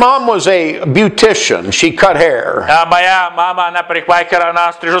 My mom was a beautician. She cut hair. Моя мама, она парикмахер,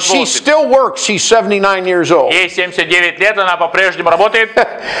 она стрижет She волосы. still works. She's 79 years old. Ей 79 лет, она по-прежнему работает.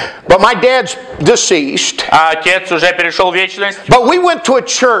 But my dad's deceased. Отец уже перешел в вечность. But we went to a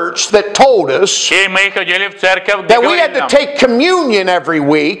church that told us И мы ходили в церковь, где that we говорили had to нам, take communion every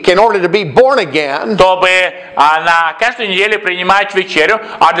week in order to be born again. чтобы на каждую неделю принимать вечерю,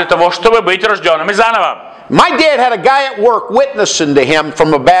 а для того, чтобы быть рожденными заново. My dad had a guy at work witnessing to him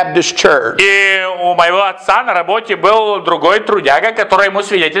from a Baptist church. И у моего отца на работе был другой трудяга, который ему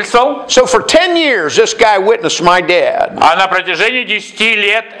свидетельствовал. So for 10 years, this guy witnessed my dad. А на протяжении 10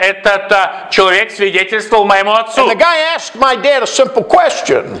 лет этот человек свидетельствовал моему отцу. And the guy asked my dad a simple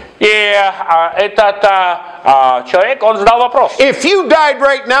question. И этот человек, он задал вопрос. If you died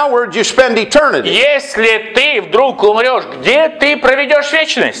right now, where'd you spend eternity? Если ты вдруг умрешь, где ты проведешь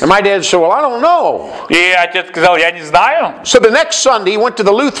вечность? And my dad said, well, I don't know. И отец сказал, я не знаю. So the next Sunday, he went to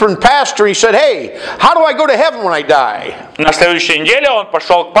the Lutheran pastor. He said, hey, how do I go to heaven when I die? На следующей неделе он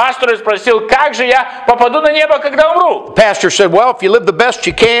пошел к пастору и спросил, как же я попаду на небо, когда умру? The pastor said, well, if you live the best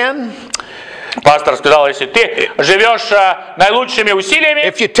you can. Пастор сказал, если ты живешь наилучшими усилиями,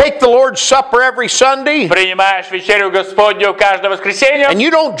 if you take the Lord's Supper every Sunday, принимаешь вечерю Господню каждое воскресенье, and you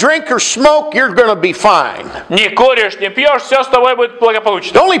don't drink or smoke, you're going to be fine. Не куришь, не пьешь, все с тобой будет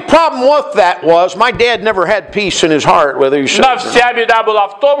благополучно. The only problem with that was my dad never had peace in his heart, whether you said. Но вся беда была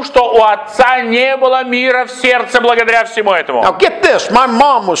в том, что у отца не было мира в сердце благодаря всему этому. Now get this, my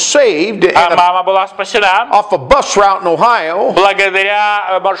mom was saved мама была спасена off a bus route in Ohio.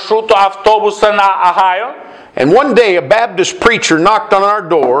 Благодаря маршруту автобуса на Огайо. And one day a Baptist preacher knocked on our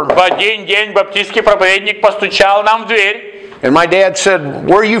door. В один день баптистский проповедник постучал нам в дверь. And my dad said,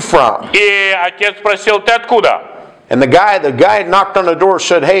 "Where are you from?" И отец спросил, ты откуда? And the guy knocked on the door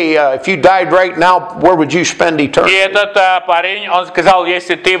said, "Hey, if you died right now, where would you spend eternity?" И этот парень, он сказал,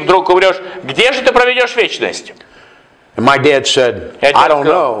 если ты вдруг умрешь, где же ты проведешь вечность? And my dad said, "I don't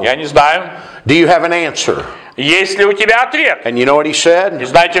know." Я не знаю. Do you have an answer? Есть ли у тебя ответ? And you know what he said? И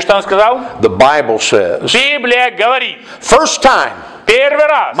знаете, что он сказал? The Bible says. Библия говорит. First time. Первый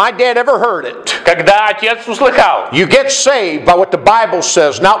раз. My dad ever heard it. Когда отец услыхал. You get saved by what the Bible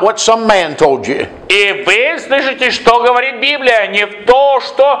says, not what some man told you. И вы слышите, что говорит Библия, не в то,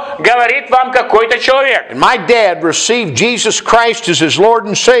 что говорит вам какой-то человек. And my dad received Jesus Christ as his Lord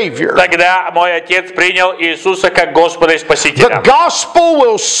and Savior. Тогда мой отец принял Иисуса как Господа и Спасителя. The gospel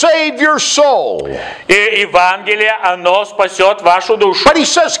will save your soul. И Евангелие, оно спасет вашу душу. But he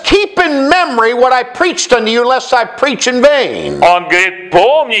says, keep in memory what I preached unto you, lest I preach in vain. Он говорит,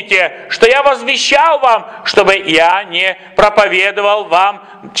 помните, что я возвещал вам, чтобы я не проповедовал вам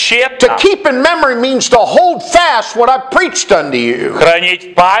тщетно. To keep in memory means to hold fast what I preached unto you.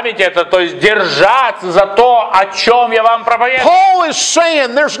 Хранить память это, то есть держаться за то, о чем я вам проповедовал. Paul is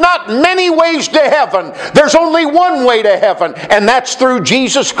saying there's not many ways to heaven. There's only one way to heaven, and that's through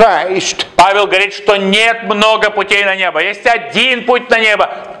Jesus Christ. Павел говорит, что нет много путей на небо. Есть один путь на небо,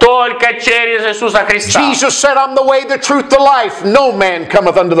 только через Иисуса Христа. Jesus said, I'm the way, the truth, the life. No man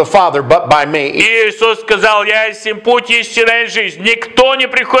cometh unto the Father but by me. Иисус сказал, я есть путь, истина и жизнь. Никто не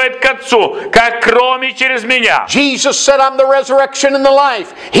приходит к Отцу, как кроме через меня. Jesus said, I'm the resurrection and the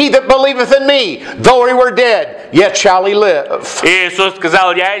life. He that believeth in me, though he were dead, yet shall he live. Иисус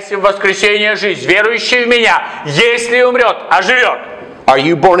сказал, я есть воскресение и жизнь. Верующий в меня, если умрет, оживет. Are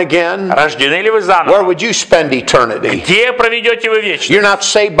you born again? Рождены ли вы заново? Where would you spend eternity? Где проведете вы вечность? You're not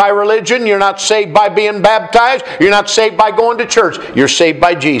saved by religion. You're not saved by being baptized. You're not saved by going to church. You're saved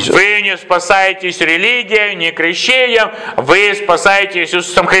by Jesus. Вы не спасаетесь религией, не крещением. Вы спасаетесь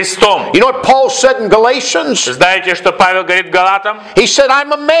Иисусом Христом. You know what Paul said in Galatians? Знаете, что Павел говорит Галатам? He said,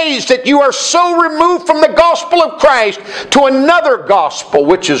 I'm amazed that you are so removed from the gospel of Christ to another gospel,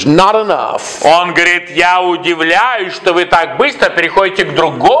 which is not enough. Он говорит, я удивляюсь, что вы так быстро переходите к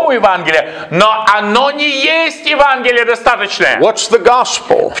другому Евангелию, но оно не есть Евангелие достаточное. What's the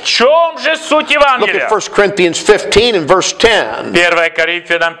gospel? В чем же суть Евангелия? Look at 1 Corinthians 15 and verse 10. 1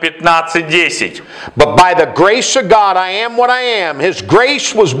 Коринфянам 15:10. But by the grace of God I am what I am. His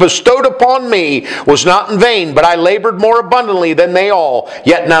grace was bestowed upon me, was not in vain, but I labored more abundantly than they all.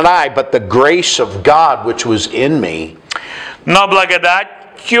 Yet not I, but the grace of God which was in me. Но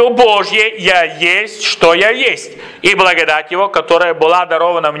благодатью Божьей я есть, что я есть. И благодать Его, которая была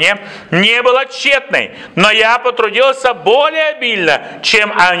дарована мне, не была тщетной. Но я потрудился более обильно,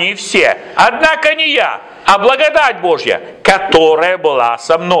 чем они все. Однако не я, а благодать Божья, которая была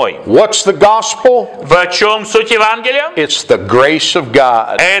со мной. What's the gospel? В чем суть Евангелия? It's the grace of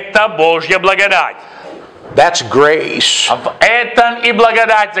God. Это Божья благодать. That's grace. В этом и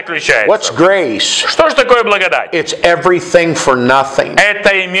благодать заключается. What's grace? Что же такое благодать? It's everything for nothing.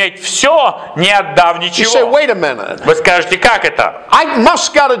 Это иметь все, не отдав You say, ничего. wait a minute. Вы скажете, как это? I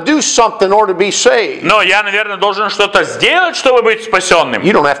must got to do something in order to be saved. Но я, наверное, должен что-то сделать, чтобы быть спасенным.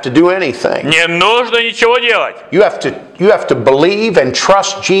 You don't have to do anything. Не нужно ничего делать. You have to believe and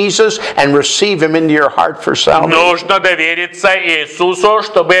trust Jesus and receive Him into your heart for salvation. Нужно довериться Иисусу,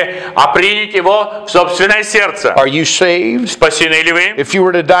 чтобы принять Его в собственное смиренное сердце. Are you saved? Спасены ли вы? If you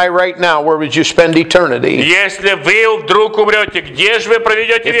were to die right now, where would you spend eternity? Если вы вдруг умрете, где же вы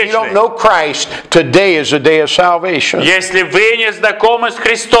проведете If you don't вечность? know Christ, today is a day of salvation. Если вы не знакомы с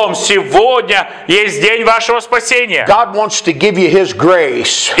Христом, сегодня есть день вашего спасения. God wants to give you His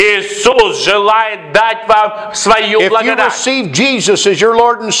grace. Иисус желает дать вам свою If you благодать. receive Jesus as your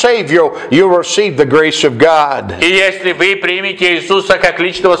Lord and Savior, you'll receive the grace of God. И если вы примете Иисуса как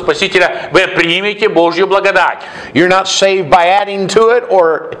личного Спасителя, вы примете Божью благодать. You're not saved by adding to it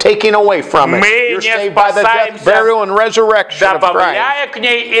or taking away from it. Мы You're не saved by the death, спасаемся, burial, and resurrection of Christ. добавляя к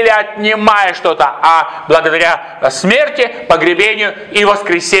ней или отнимая что-то, а благодаря смерти, погребению и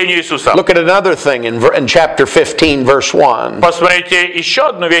воскресению Иисуса. Look at another thing in chapter 15, verse 1. Посмотрите еще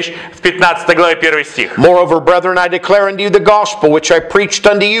одну вещь в 15 главе 1 стих. Moreover, brethren, I declare unto you the gospel which I preached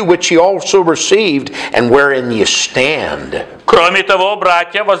unto you, which ye also received, and wherein ye stand. Кроме того,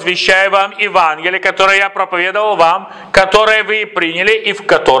 братья, возвещаю вам Евангелие, которое я проповедовал вам, которое вы приняли и в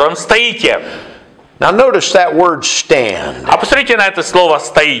котором стоите. Now notice that word stand. А посмотрите на это слово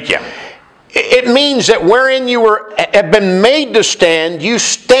 «стоите». It means that wherein you have been made to stand, you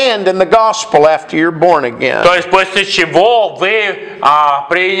stand in the gospel after you're born again. То есть после чего вы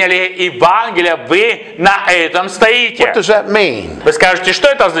приняли Евангелие, вы на этом стоите. What does that mean? Вы скажете, что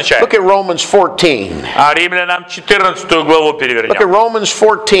это означает? Look at Romans 14. Римлянам 14 главу Look at перевернем. Romans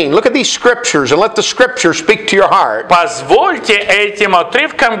 14. Look at these scriptures and let the scriptures speak to your heart. Позвольте этим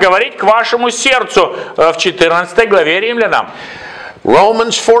отрывкам говорить к вашему сердцу в 14 главе Римлянам.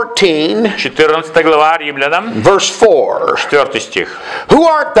 Romans 14, 14 глава Римлянам, verse 4. 4 стих. Who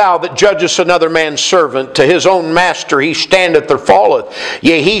art thou that judgest another man's servant? To his own master he standeth or falleth.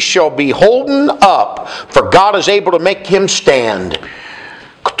 Yea, he shall be holden up, for God is able to make him stand.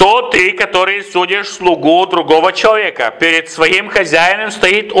 Кто ты, который судишь слугу другого человека? Перед своим хозяином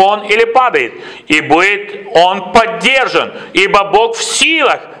стоит он или падает, и будет он поддержан, ибо Бог в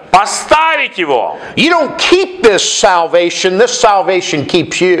силах поставить его. You don't keep this salvation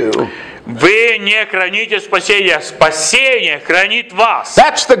keeps you. Вы не храните спасение, спасение хранит вас.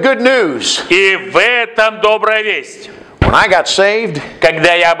 That's the good news. И в этом добрая весть. When I got saved,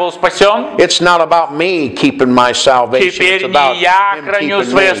 Когда я был спасен, it's not about me keeping my salvation. It's теперь about не я Him храню keeping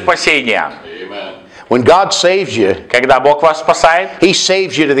свое me. спасение. When God saves you, Когда Бог вас спасает, He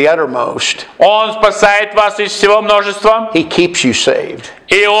saves you to the uttermost. Он спасает вас из всего множества, He keeps you saved.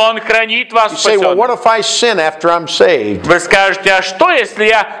 и Он хранит вас You say, well, спасен. what if I sin after I'm saved? Вы скажете, а что, если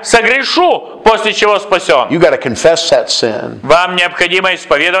я согрешу, после чего спасен? You got to confess that sin. Вам необходимо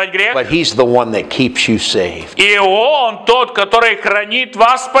исповедовать грех, But He's the one that keeps you saved. и Он тот, который хранит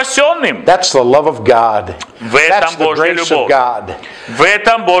вас спасенным. That's the love of God. В этом That's the Божья grace of любовь. God. В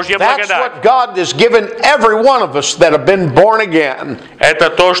этом Божья That's благодать. what God has given every one of us that have been born again. Это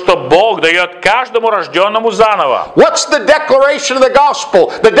то, что Бог дает каждому рожденному заново. What's the declaration of the gospel?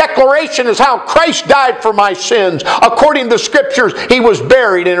 The declaration is how Christ died for my sins. According to the scriptures, He was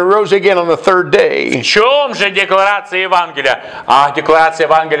buried and arose again on the third day. В чем же декларация Евангелия? Декларация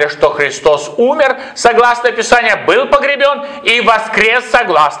Евангелия, что Христос умер, согласно Писанию, был погребен и воскрес,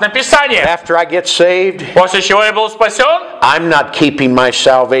 согласно Писанию. After I get saved, После чего я был спасен? I'm not keeping my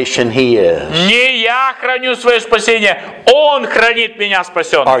salvation, He is. Не я храню свое спасение, Он хранит меня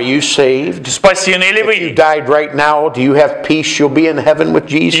спасен. Are you saved? Спасены ли If you вы? died right now, do you have peace? You'll be in heaven with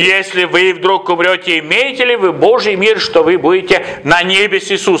Jesus. Если вы вдруг умрете, имеете ли вы Божий мир, что вы будете на небе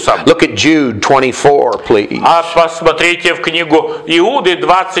с Иисусом? Look at Jude 24, please. Посмотрите в книгу Иуды,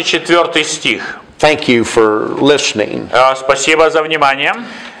 24 стих. Thank you for listening. Спасибо за внимание.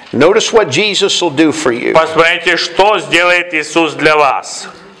 Notice what Jesus will do for you. Посмотрите, что сделает Иисус для вас.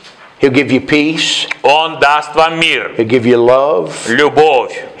 He'll give you peace. Он даст вам мир, He'll give you love.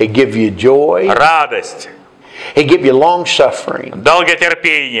 любовь, He'll give you joy. радость, He'll give you long suffering.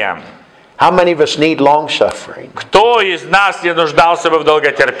 долготерпение. How many of us need long suffering? Кто из нас не нуждался бы в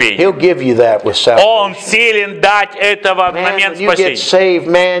долготерпении? He'll give you that with Он salvation. силен дать этого в Man, момент when you get спасения. saved,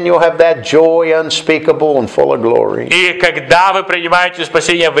 man, you'll have that joy unspeakable and full of glory. И когда вы принимаете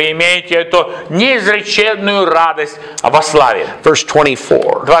спасение, вы имеете эту неизреченную радость во славе. Verse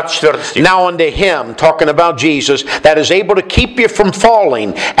 24. 24 стих. Now unto Him, talking about Jesus, that is able to keep you from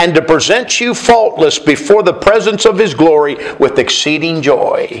falling and to present you faultless before the presence of His glory with exceeding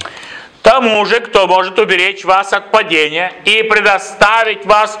joy. Тому же, кто может уберечь вас от падения и предоставить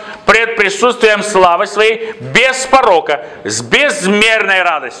вас пред присутствием славы своей без порока, с безмерной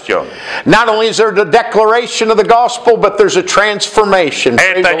радостью. Not only is there the declaration of the gospel, but there's a transformation.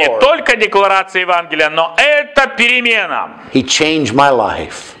 Praise Это the не Lord. только декларация Евангелия, но это перемена. He changed my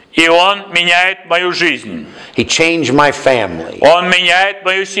life. И Он меняет мою жизнь. He changed my family. Он меняет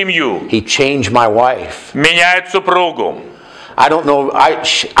мою семью. He changed my wife. Меняет супругу. I don't know,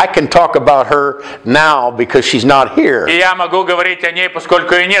 I can talk about her now because she's not here. И я могу говорить о ней,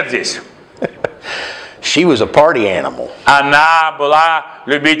 поскольку ее нет здесь. She was a party animal. Она была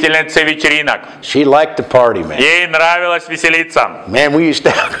любительницей вечеринок. She liked to party, man. Ей нравилось веселиться. Man, we used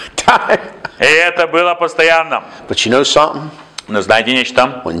to have a good time. И это было постоянно. But you know something? Но знаете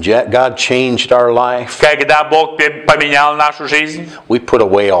нечто? When God changed our life, Когда Бог поменял нашу жизнь, we put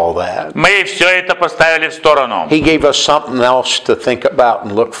away all that. мы все это поставили в сторону. He gave us something else to think about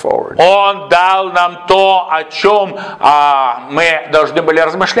and look forward. Он дал нам то, о чем мы должны были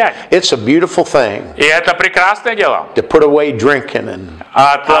размышлять. It's a beautiful thing И это прекрасное дело. to put away drinking and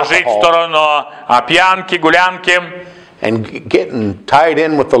Отложить в alcohol сторону пьянки, гулянки. and getting tied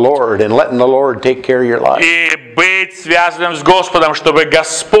in with the Lord and letting the Lord take care of your life. И быть связанным с Господом, чтобы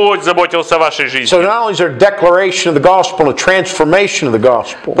Господь заботился о вашей жизни. So not only is there a declaration of the gospel and a transformation of the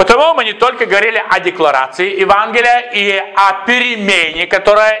gospel, Потому мы не только говорили о декларации Евангелия и о перемене,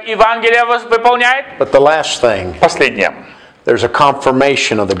 которая Евангелие выполняет. but the last thing, Последнее. there's a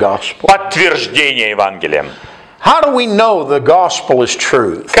confirmation of the gospel. Подтверждение Евангелия. How do we know the gospel is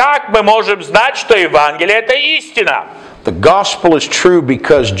truth? Как мы можем знать, что Евангелие это истина? The gospel is true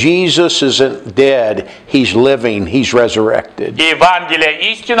because Jesus isn't dead, He's living, He's resurrected.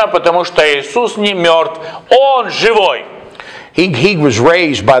 Евангелие истина, потому что Иисус не мертв, Он живой. He was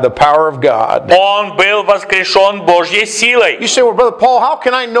raised by the power of God. Он был воскрешен Божьей силой. You say, well, Brother Paul, how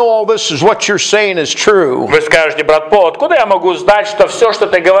can I know all this is what you're saying is true? Вы скажете, брат Пол, откуда я могу знать, что все, что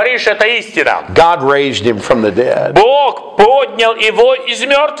ты говоришь, это истина? God raised him from the dead. Бог поднял его из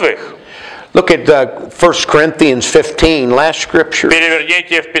мертвых. Look at 1 Corinthians 15, last scripture.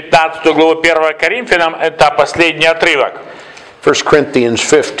 Переверните в 15 главу 1 Коринфянам, это последний отрывок. 1 Corinthians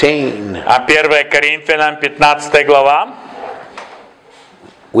 15. А 1 Коринфянам 15 глава.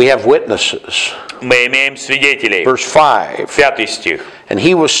 We have witnesses. Мы имеем свидетелей. Verse 5. 5 стих. And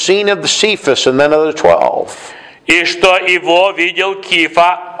he was seen of the Cephas and then of the 12. И что его видел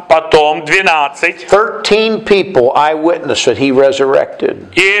Кифа, потом 12. 13 people eyewitness that he resurrected.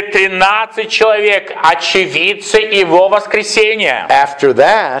 И 13 человек очевидцы его воскресения. After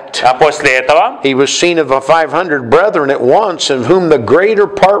that, А после этого he was seen of the 500 brethren at once, of whom the greater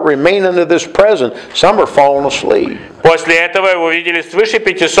part remain unto this present. Some are fallen asleep. После этого его видели свыше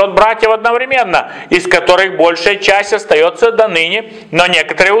 500 братьев одновременно, из которых большая часть остается до ныне, но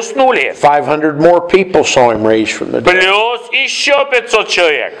некоторые уснули. 500 more people saw him raised from the dead. Плюс еще 500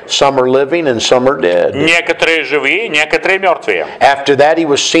 человек. Some are living and some are dead. Некоторые живые, некоторые мертвые. After that he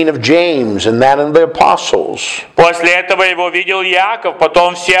was seen of James and that of the apostles. После этого его видел Яков,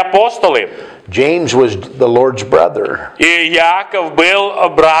 потом все апостолы. James was the Lord's brother. И Яков был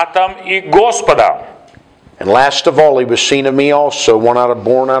братом и Господа. And last of all, he was seen of me also, one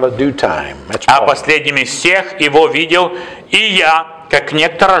born out of due time. That's А Paul. последним из всех его видел и я, как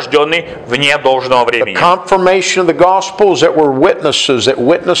некто рожденный вне должного The времени. confirmation of the gospel is that we're witnesses that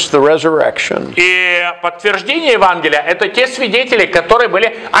witnessed the resurrection. И подтверждение Евангелия – это те свидетели, которые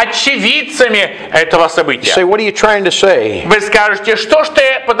были очевидцами этого You say, события. what are you trying to say? Вы скажете, что ж ты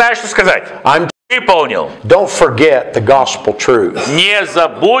пытаешься сказать? Выполнил. Don't forget the gospel truth. Не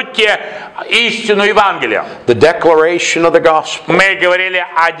забудьте истину Евангелия. The declaration of the gospel. Мы говорили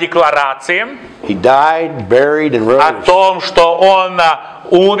о декларации, He died, buried, and о rose. том, что Он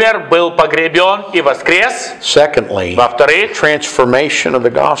умер, был погребен и воскрес. Secondly, Во-вторых, transformation of the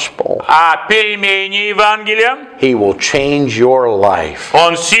gospel. о перемене Евангелия. He will change your life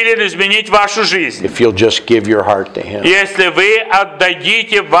Он силен изменить вашу жизнь, if you'll just give your heart to Him. если вы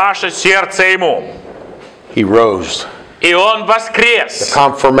отдадите ваше сердце Ему. He rose. И Он воскрес.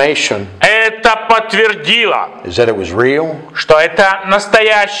 Confirmation Это подтвердило, is that it was real что это and it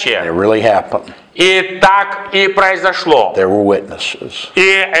настоящее. really happened. И так и произошло. There were witnesses. И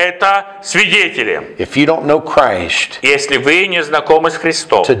это свидетели. If you don't know Christ, Если вы не знакомы с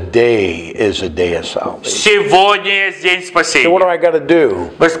Христом, today is a day of salvation. сегодня есть день So what do спасения. I got to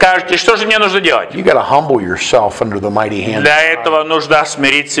do? Вы скажете, что же мне нужно делать? You got to humble yourself under the mighty hand. Для этого нужно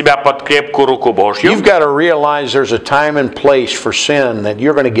смирить себя под крепкую руку Божью. You've got to realize there's a time and place for sin, that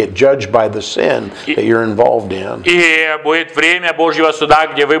you're going to get judged by the sin that you're involved in. И будет время Божьего суда,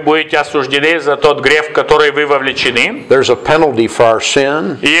 где вы будете осуждены за тот грех, в который вы вовлечены. There's a penalty for our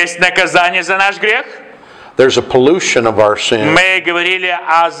sin. Есть наказание за наш грех. There's a pollution of our sin. Мы говорили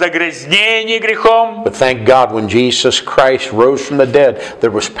о загрязнении грехом. But thank God when Jesus Christ rose from the dead,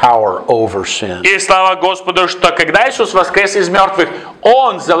 there was power over sin. И слава Господу, что когда Иисус воскрес из мертвых,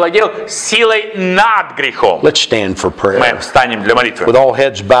 Он завладел силой над грехом. Let's stand for prayer. Мы встанем для молитвы. With all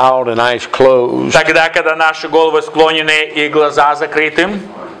heads bowed and eyes closed. Тогда, когда наши головы склонены и глаза закрыты,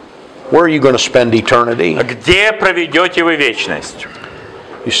 where are you going to spend eternity? Где проведете вы вечность?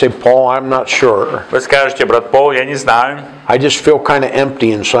 You say, Paul, I'm not sure. Вы скажете, брат Пол, я не знаю. I just feel kind of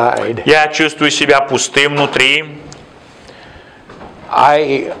empty inside. Я чувствую себя пустым внутри.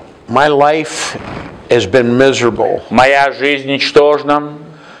 My life has been miserable. Моя жизнь ничтожна.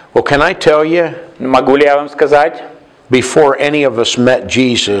 Well, can I tell you? Могу ли я вам сказать? Before any of us met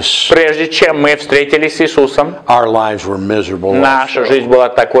Jesus, прежде чем мы встретились с Иисусом, our lives were miserable. Наша жизнь была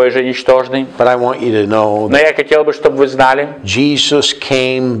такой же ничтожной. But I want you to know Но я хотел бы, чтобы вы знали, Jesus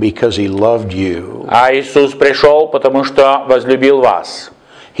came because he loved you. А Иисус пришел, потому что возлюбил вас.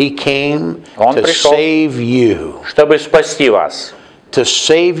 He came Он to пришел, save you. Чтобы спасти вас. To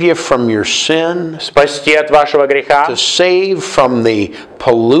save you from your sin. Спасти от вашего греха. To save from the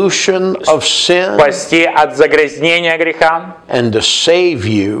pollution of sin. Спасти от загрязнения греха. And to save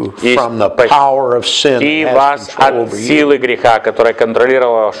you from the power of sin. И вас от силы греха, которая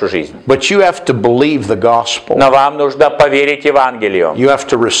контролировала вашу жизнь. But you have to believe the gospel. Но вам нужно поверить Евангелию. You have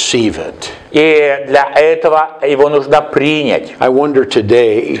to receive it. И для этого его нужно принять. I wonder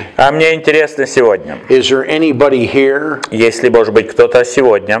today. А мне интересно сегодня. Is there anybody here? Если, может быть, кто-то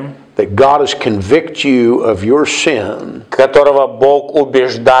сегодня, that God has convicted you of your sin, которого Бог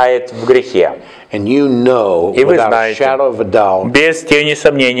убеждает в грехе. And you know, without a shadow of a doubt, без тени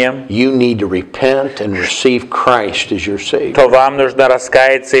сомнения, you need to repent and receive Christ as your Savior. То вам нужно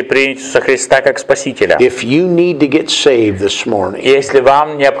раскаяться и принять Иисуса Христа как Спасителя. If you need to get saved this morning, если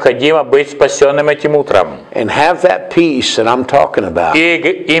вам необходимо быть спасенным этим утром, and have that peace that I'm talking about,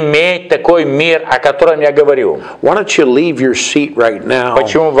 и иметь такой мир, о котором я говорю, why don't you leave your seat right now?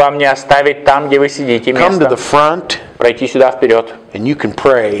 Почему вам не оставить там, где вы сидите, место? Come to the front, пройти сюда вперед, and you can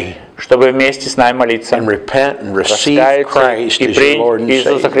pray. Чтобы вместе с нами молиться, раскаяться и принять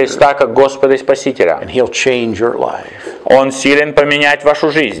Иисуса Христа как Господа и Спасителя. Он силен поменять вашу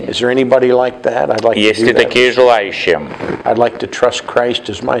жизнь. Есть ли такие желающие,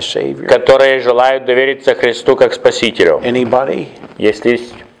 которые желают довериться Христу как Спасителю? Есть ли?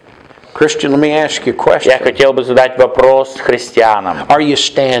 Christian, let me ask you a question. Я хотел бы задать вопрос христианам. Are you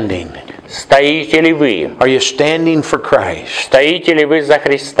standing? Стоите ли вы? Are you standing for Christ? Стоите ли вы за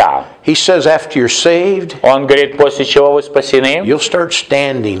Христа? He says after you're saved, Он говорит, после чего вы спасены, you'll start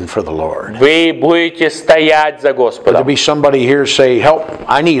standing for the Lord. Вы будете стоять за Господом. There'll be somebody here say, "Help!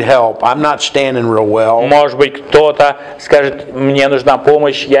 I need help. I'm not standing real well." Может быть, кто-то скажет, мне нужна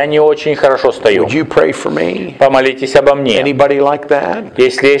помощь, я не очень хорошо стою. Would you pray for me? Помолитесь обо мне. Anybody like that?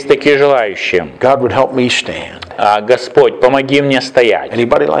 Если есть такие желающие. God would help me stand. Господь, помоги мне стоять.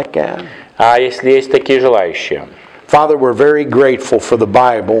 Anybody like that? А если есть такие желающие? Father, we're very grateful for the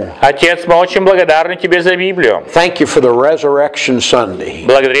Bible. Отец, мы очень благодарны Тебе за Библию. Thank you for the Resurrection Sunday.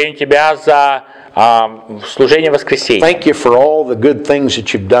 Благодарим Тебя за служение воскресенья. Thank you for all the good things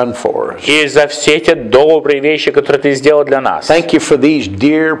that you've done for us. И за все эти добрые вещи, которые Ты сделал для нас. Thank you for these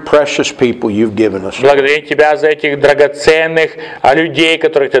dear, precious people you've given us. Благодарим Тебя за этих драгоценных людей,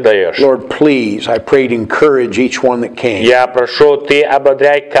 которых Ты даешь. Lord, please, I pray to encourage each one that came. Я прошу, Ты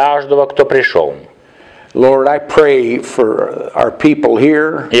ободряй каждого, кто пришел. Lord, I pray for our people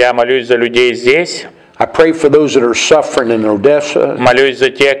here. Я молюсь за людей здесь. I pray for those that are suffering in Odessa. Молюсь за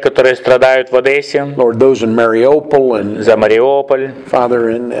тех, которые страдают в Одессе. Lord, those in Mariupol and за Мариуполь. Father,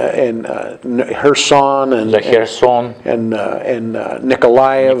 and Kherson and за Херсон and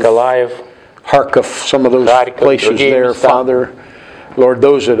Nikolaev, Kharkov, some of those places there, Father. Lord,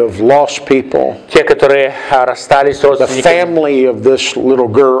 those that have lost people, те, которые расстались с родственниками, the family of this little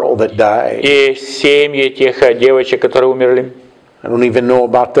girl that died, и семьи тех девочек, которые умерли. I don't even know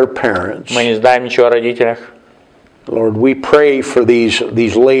about their parents. Мы не знаем ничего о родителях. Lord, we pray for these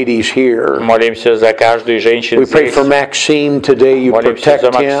ladies here. Молимся за каждую женщину We pray здесь. for Maxime today. You Молимся protect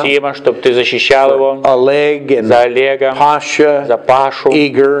за Максима, чтобы Ты защищал его. Oleg and за Олега, Pasha, за Пашу,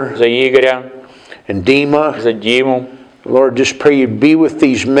 Igor, за Игоря, and Dima. за Диму. Lord, just pray you'd be with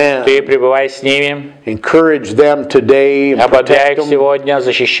these men. Ты пребывай с ними. Encourage them today and ободряй protect их them. сегодня,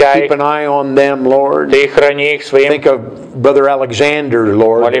 защищай Keep an eye on them, Lord. Ты храни их своим. Think of Brother Alexander,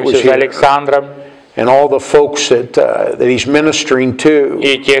 Lord. Молимся за Александром. And all the folks that he's ministering to.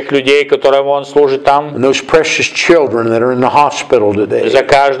 И тех людей, которым он служит там. And those precious children that are in the hospital today. За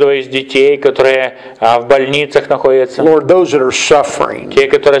каждого из детей, которые в больницах находятся. Lord, those that are suffering. Те,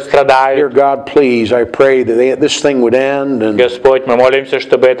 которые страдают. Dear God, please, I pray that this thing would end. And Господь, мы молимся,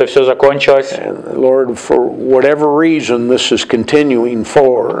 чтобы это все закончилось. And Lord, for whatever reason this is continuing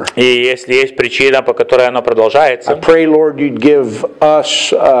for. И если есть причина, по которой оно продолжается. I pray, Lord, you'd give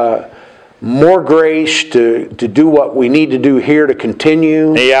us more grace to do what we need to do here to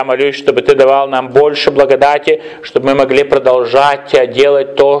continue. Я молюсь, чтобы ты давал нам больше благодати, чтобы мы могли продолжать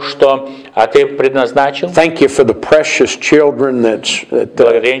делать то, что ты предназначил. Thank you for the precious children that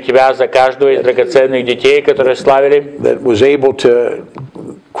благодарим тебя за каждого из драгоценных детей, которые славили. That was able to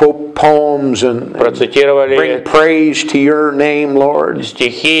quote poems and bring praise to your name, Lord.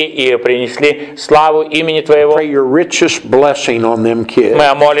 Стихи и принесли славу имени твоего. Pray your richest blessing on them kids.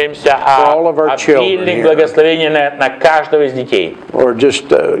 Мы молимся о обильных благословениях на каждого из детей. Or just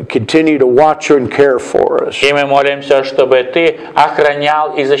continue to watch and care for us. И мы молимся, чтобы ты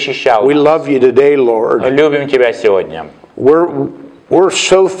охранял и защищал. We love you today, Lord. Любим тебя сегодня. We're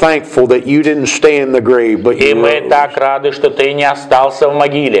so thankful that you didn't stay in the grave, but you rose. И мы так рады, что ты не остался в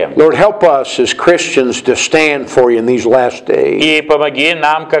могиле. Lord, help us as Christians to stand for you in these last days. И помоги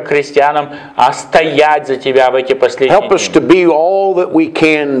нам, как христианам, стоять за тебя в эти последние дни. Help us to be all that we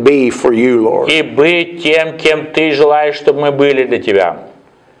can be for you, Lord. И быть тем, кем ты желаешь, чтобы мы были для тебя.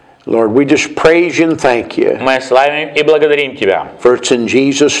 Lord, we just praise you and thank you. Мы славим и благодарим тебя. For it's in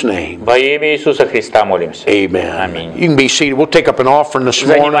Jesus' name. Во имя Иисуса Христа молимся. Amen. Аминь. You can be seated. We'll take up an offering this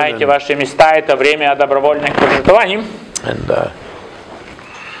morning. Занимайте ваши места. Это время добровольных пожертвований. And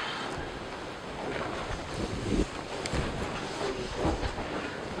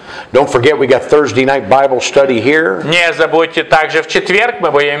don't forget, we got Thursday night Bible study here. Не забудьте, также в четверг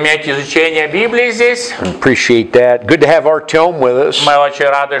мы будем иметь изучение Библии здесь. Appreciate that. Good to have Artyom with us. Мы очень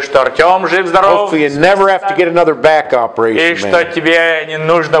рады, что Артем жив-здоров. Hopefully you never have to get another back operation. И что тебе не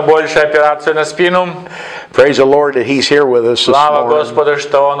нужно больше операцию на спину. Praise the Lord that He's here with us this morning. Слава Господу,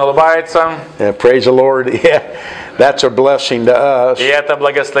 что Он улыбается. Yeah, praise the Lord. Yeah, that's a blessing to us. И это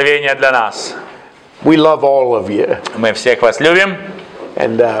благословение для нас. We love all of you. Мы всех вас любим.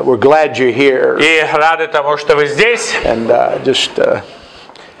 And we're glad you're here. И рады тому, что вы здесь. And just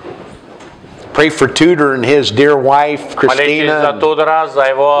pray for Tudor and his dear wife, Christina. Молитесь за Тудора, за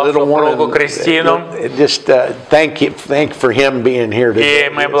его супругу Кристину. Just thank for him being here today. И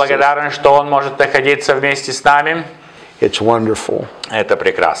мы благодарны, что он может находиться вместе с нами. It's wonderful. Это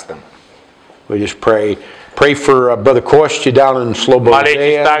прекрасно. We just pray for Brother Kostya down in Slobodzeia.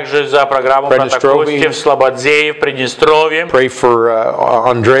 Молитесь также за программу брата Кости в Слободзее, в Приднестровье. Pray for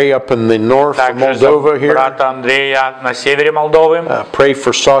Andrei up in the north of Moldova here. Брата Андрея на севере Молдовы. Pray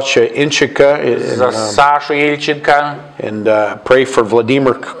for Sasha Inchika. За Сашу Ильченко. And pray for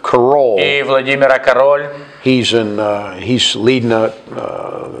Vladimir Korol. И Владимира Король. He's leading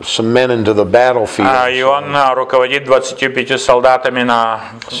some men into the battlefield. И он руководит 25 солдатами на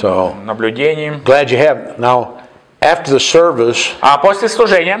наблюдении. Glad you have. Now, after the service, после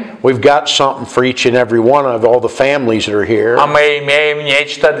служения, we've got something for each and every one of all the families that are here. Мы имеем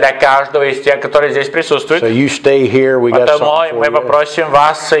нечто для каждого из тех, которые здесь присутствуют. So you stay here. We got something for you. Мы попросим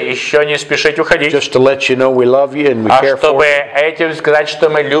вас еще не спешить уходить. Just to let you know we love you and we care for you. Чтобы этим сказать, что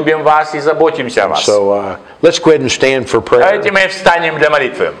мы любим вас и заботимся о вас. So let's go ahead and stand for prayer. Давайте мы встанем для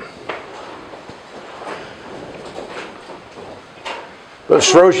молитвы.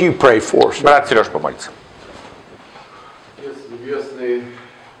 Serge, you pray for us. Брат Сереж, помолится. Небесный,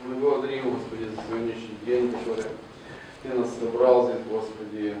 мы благодарим, Господи, за сегодняшний день, который Ты нас собрал здесь,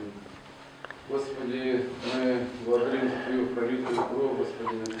 Господи. Господи, мы благодарим за Твою пролитую кровь,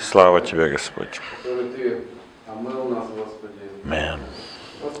 Господи. Слава Тебе, Господь. Который Ты омыл нас, Господи. Amen.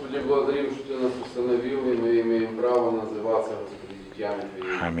 Господи, благодарим, что Ты нас установил, и мы имеем право называться, Господи, детьми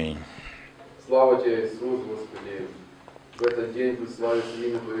Твоими. Аминь. Слава Тебе, Иисус, Господи. В этот день пусть славится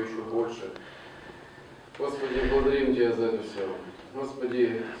имя Твое еще больше. Господи, благодарим Тебя за это все.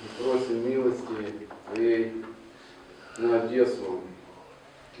 Господи, просим милости Твоей на Одессу,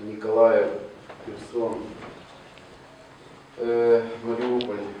 Николаев, Херсон,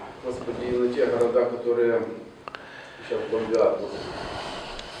 Мариуполь. Господи, и на те города, которые сейчас бомбят.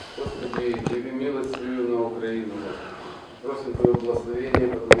 Господи, яви милость Твою на Украину. Просим Твое благословение,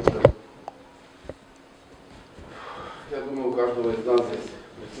 потому что я думаю, у каждого из нас здесь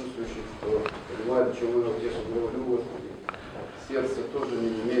присутствующих, кто понимает, о чем я утешил, говорю, Господи, сердце тоже не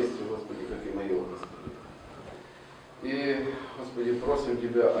на месте, Господи, как и мое, Господи. И, Господи, просим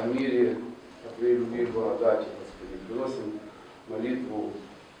Тебя о мире, о Твоей любви и благодати, Господи. Приносим молитву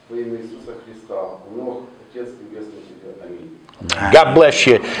во имя Иисуса Христа. Бог, Отец Небесный Тебе. Аминь. God bless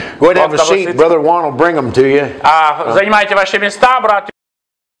you. Go ahead and have a seat. Brother Juan will bring them to you. Занимайте ваши места, брат.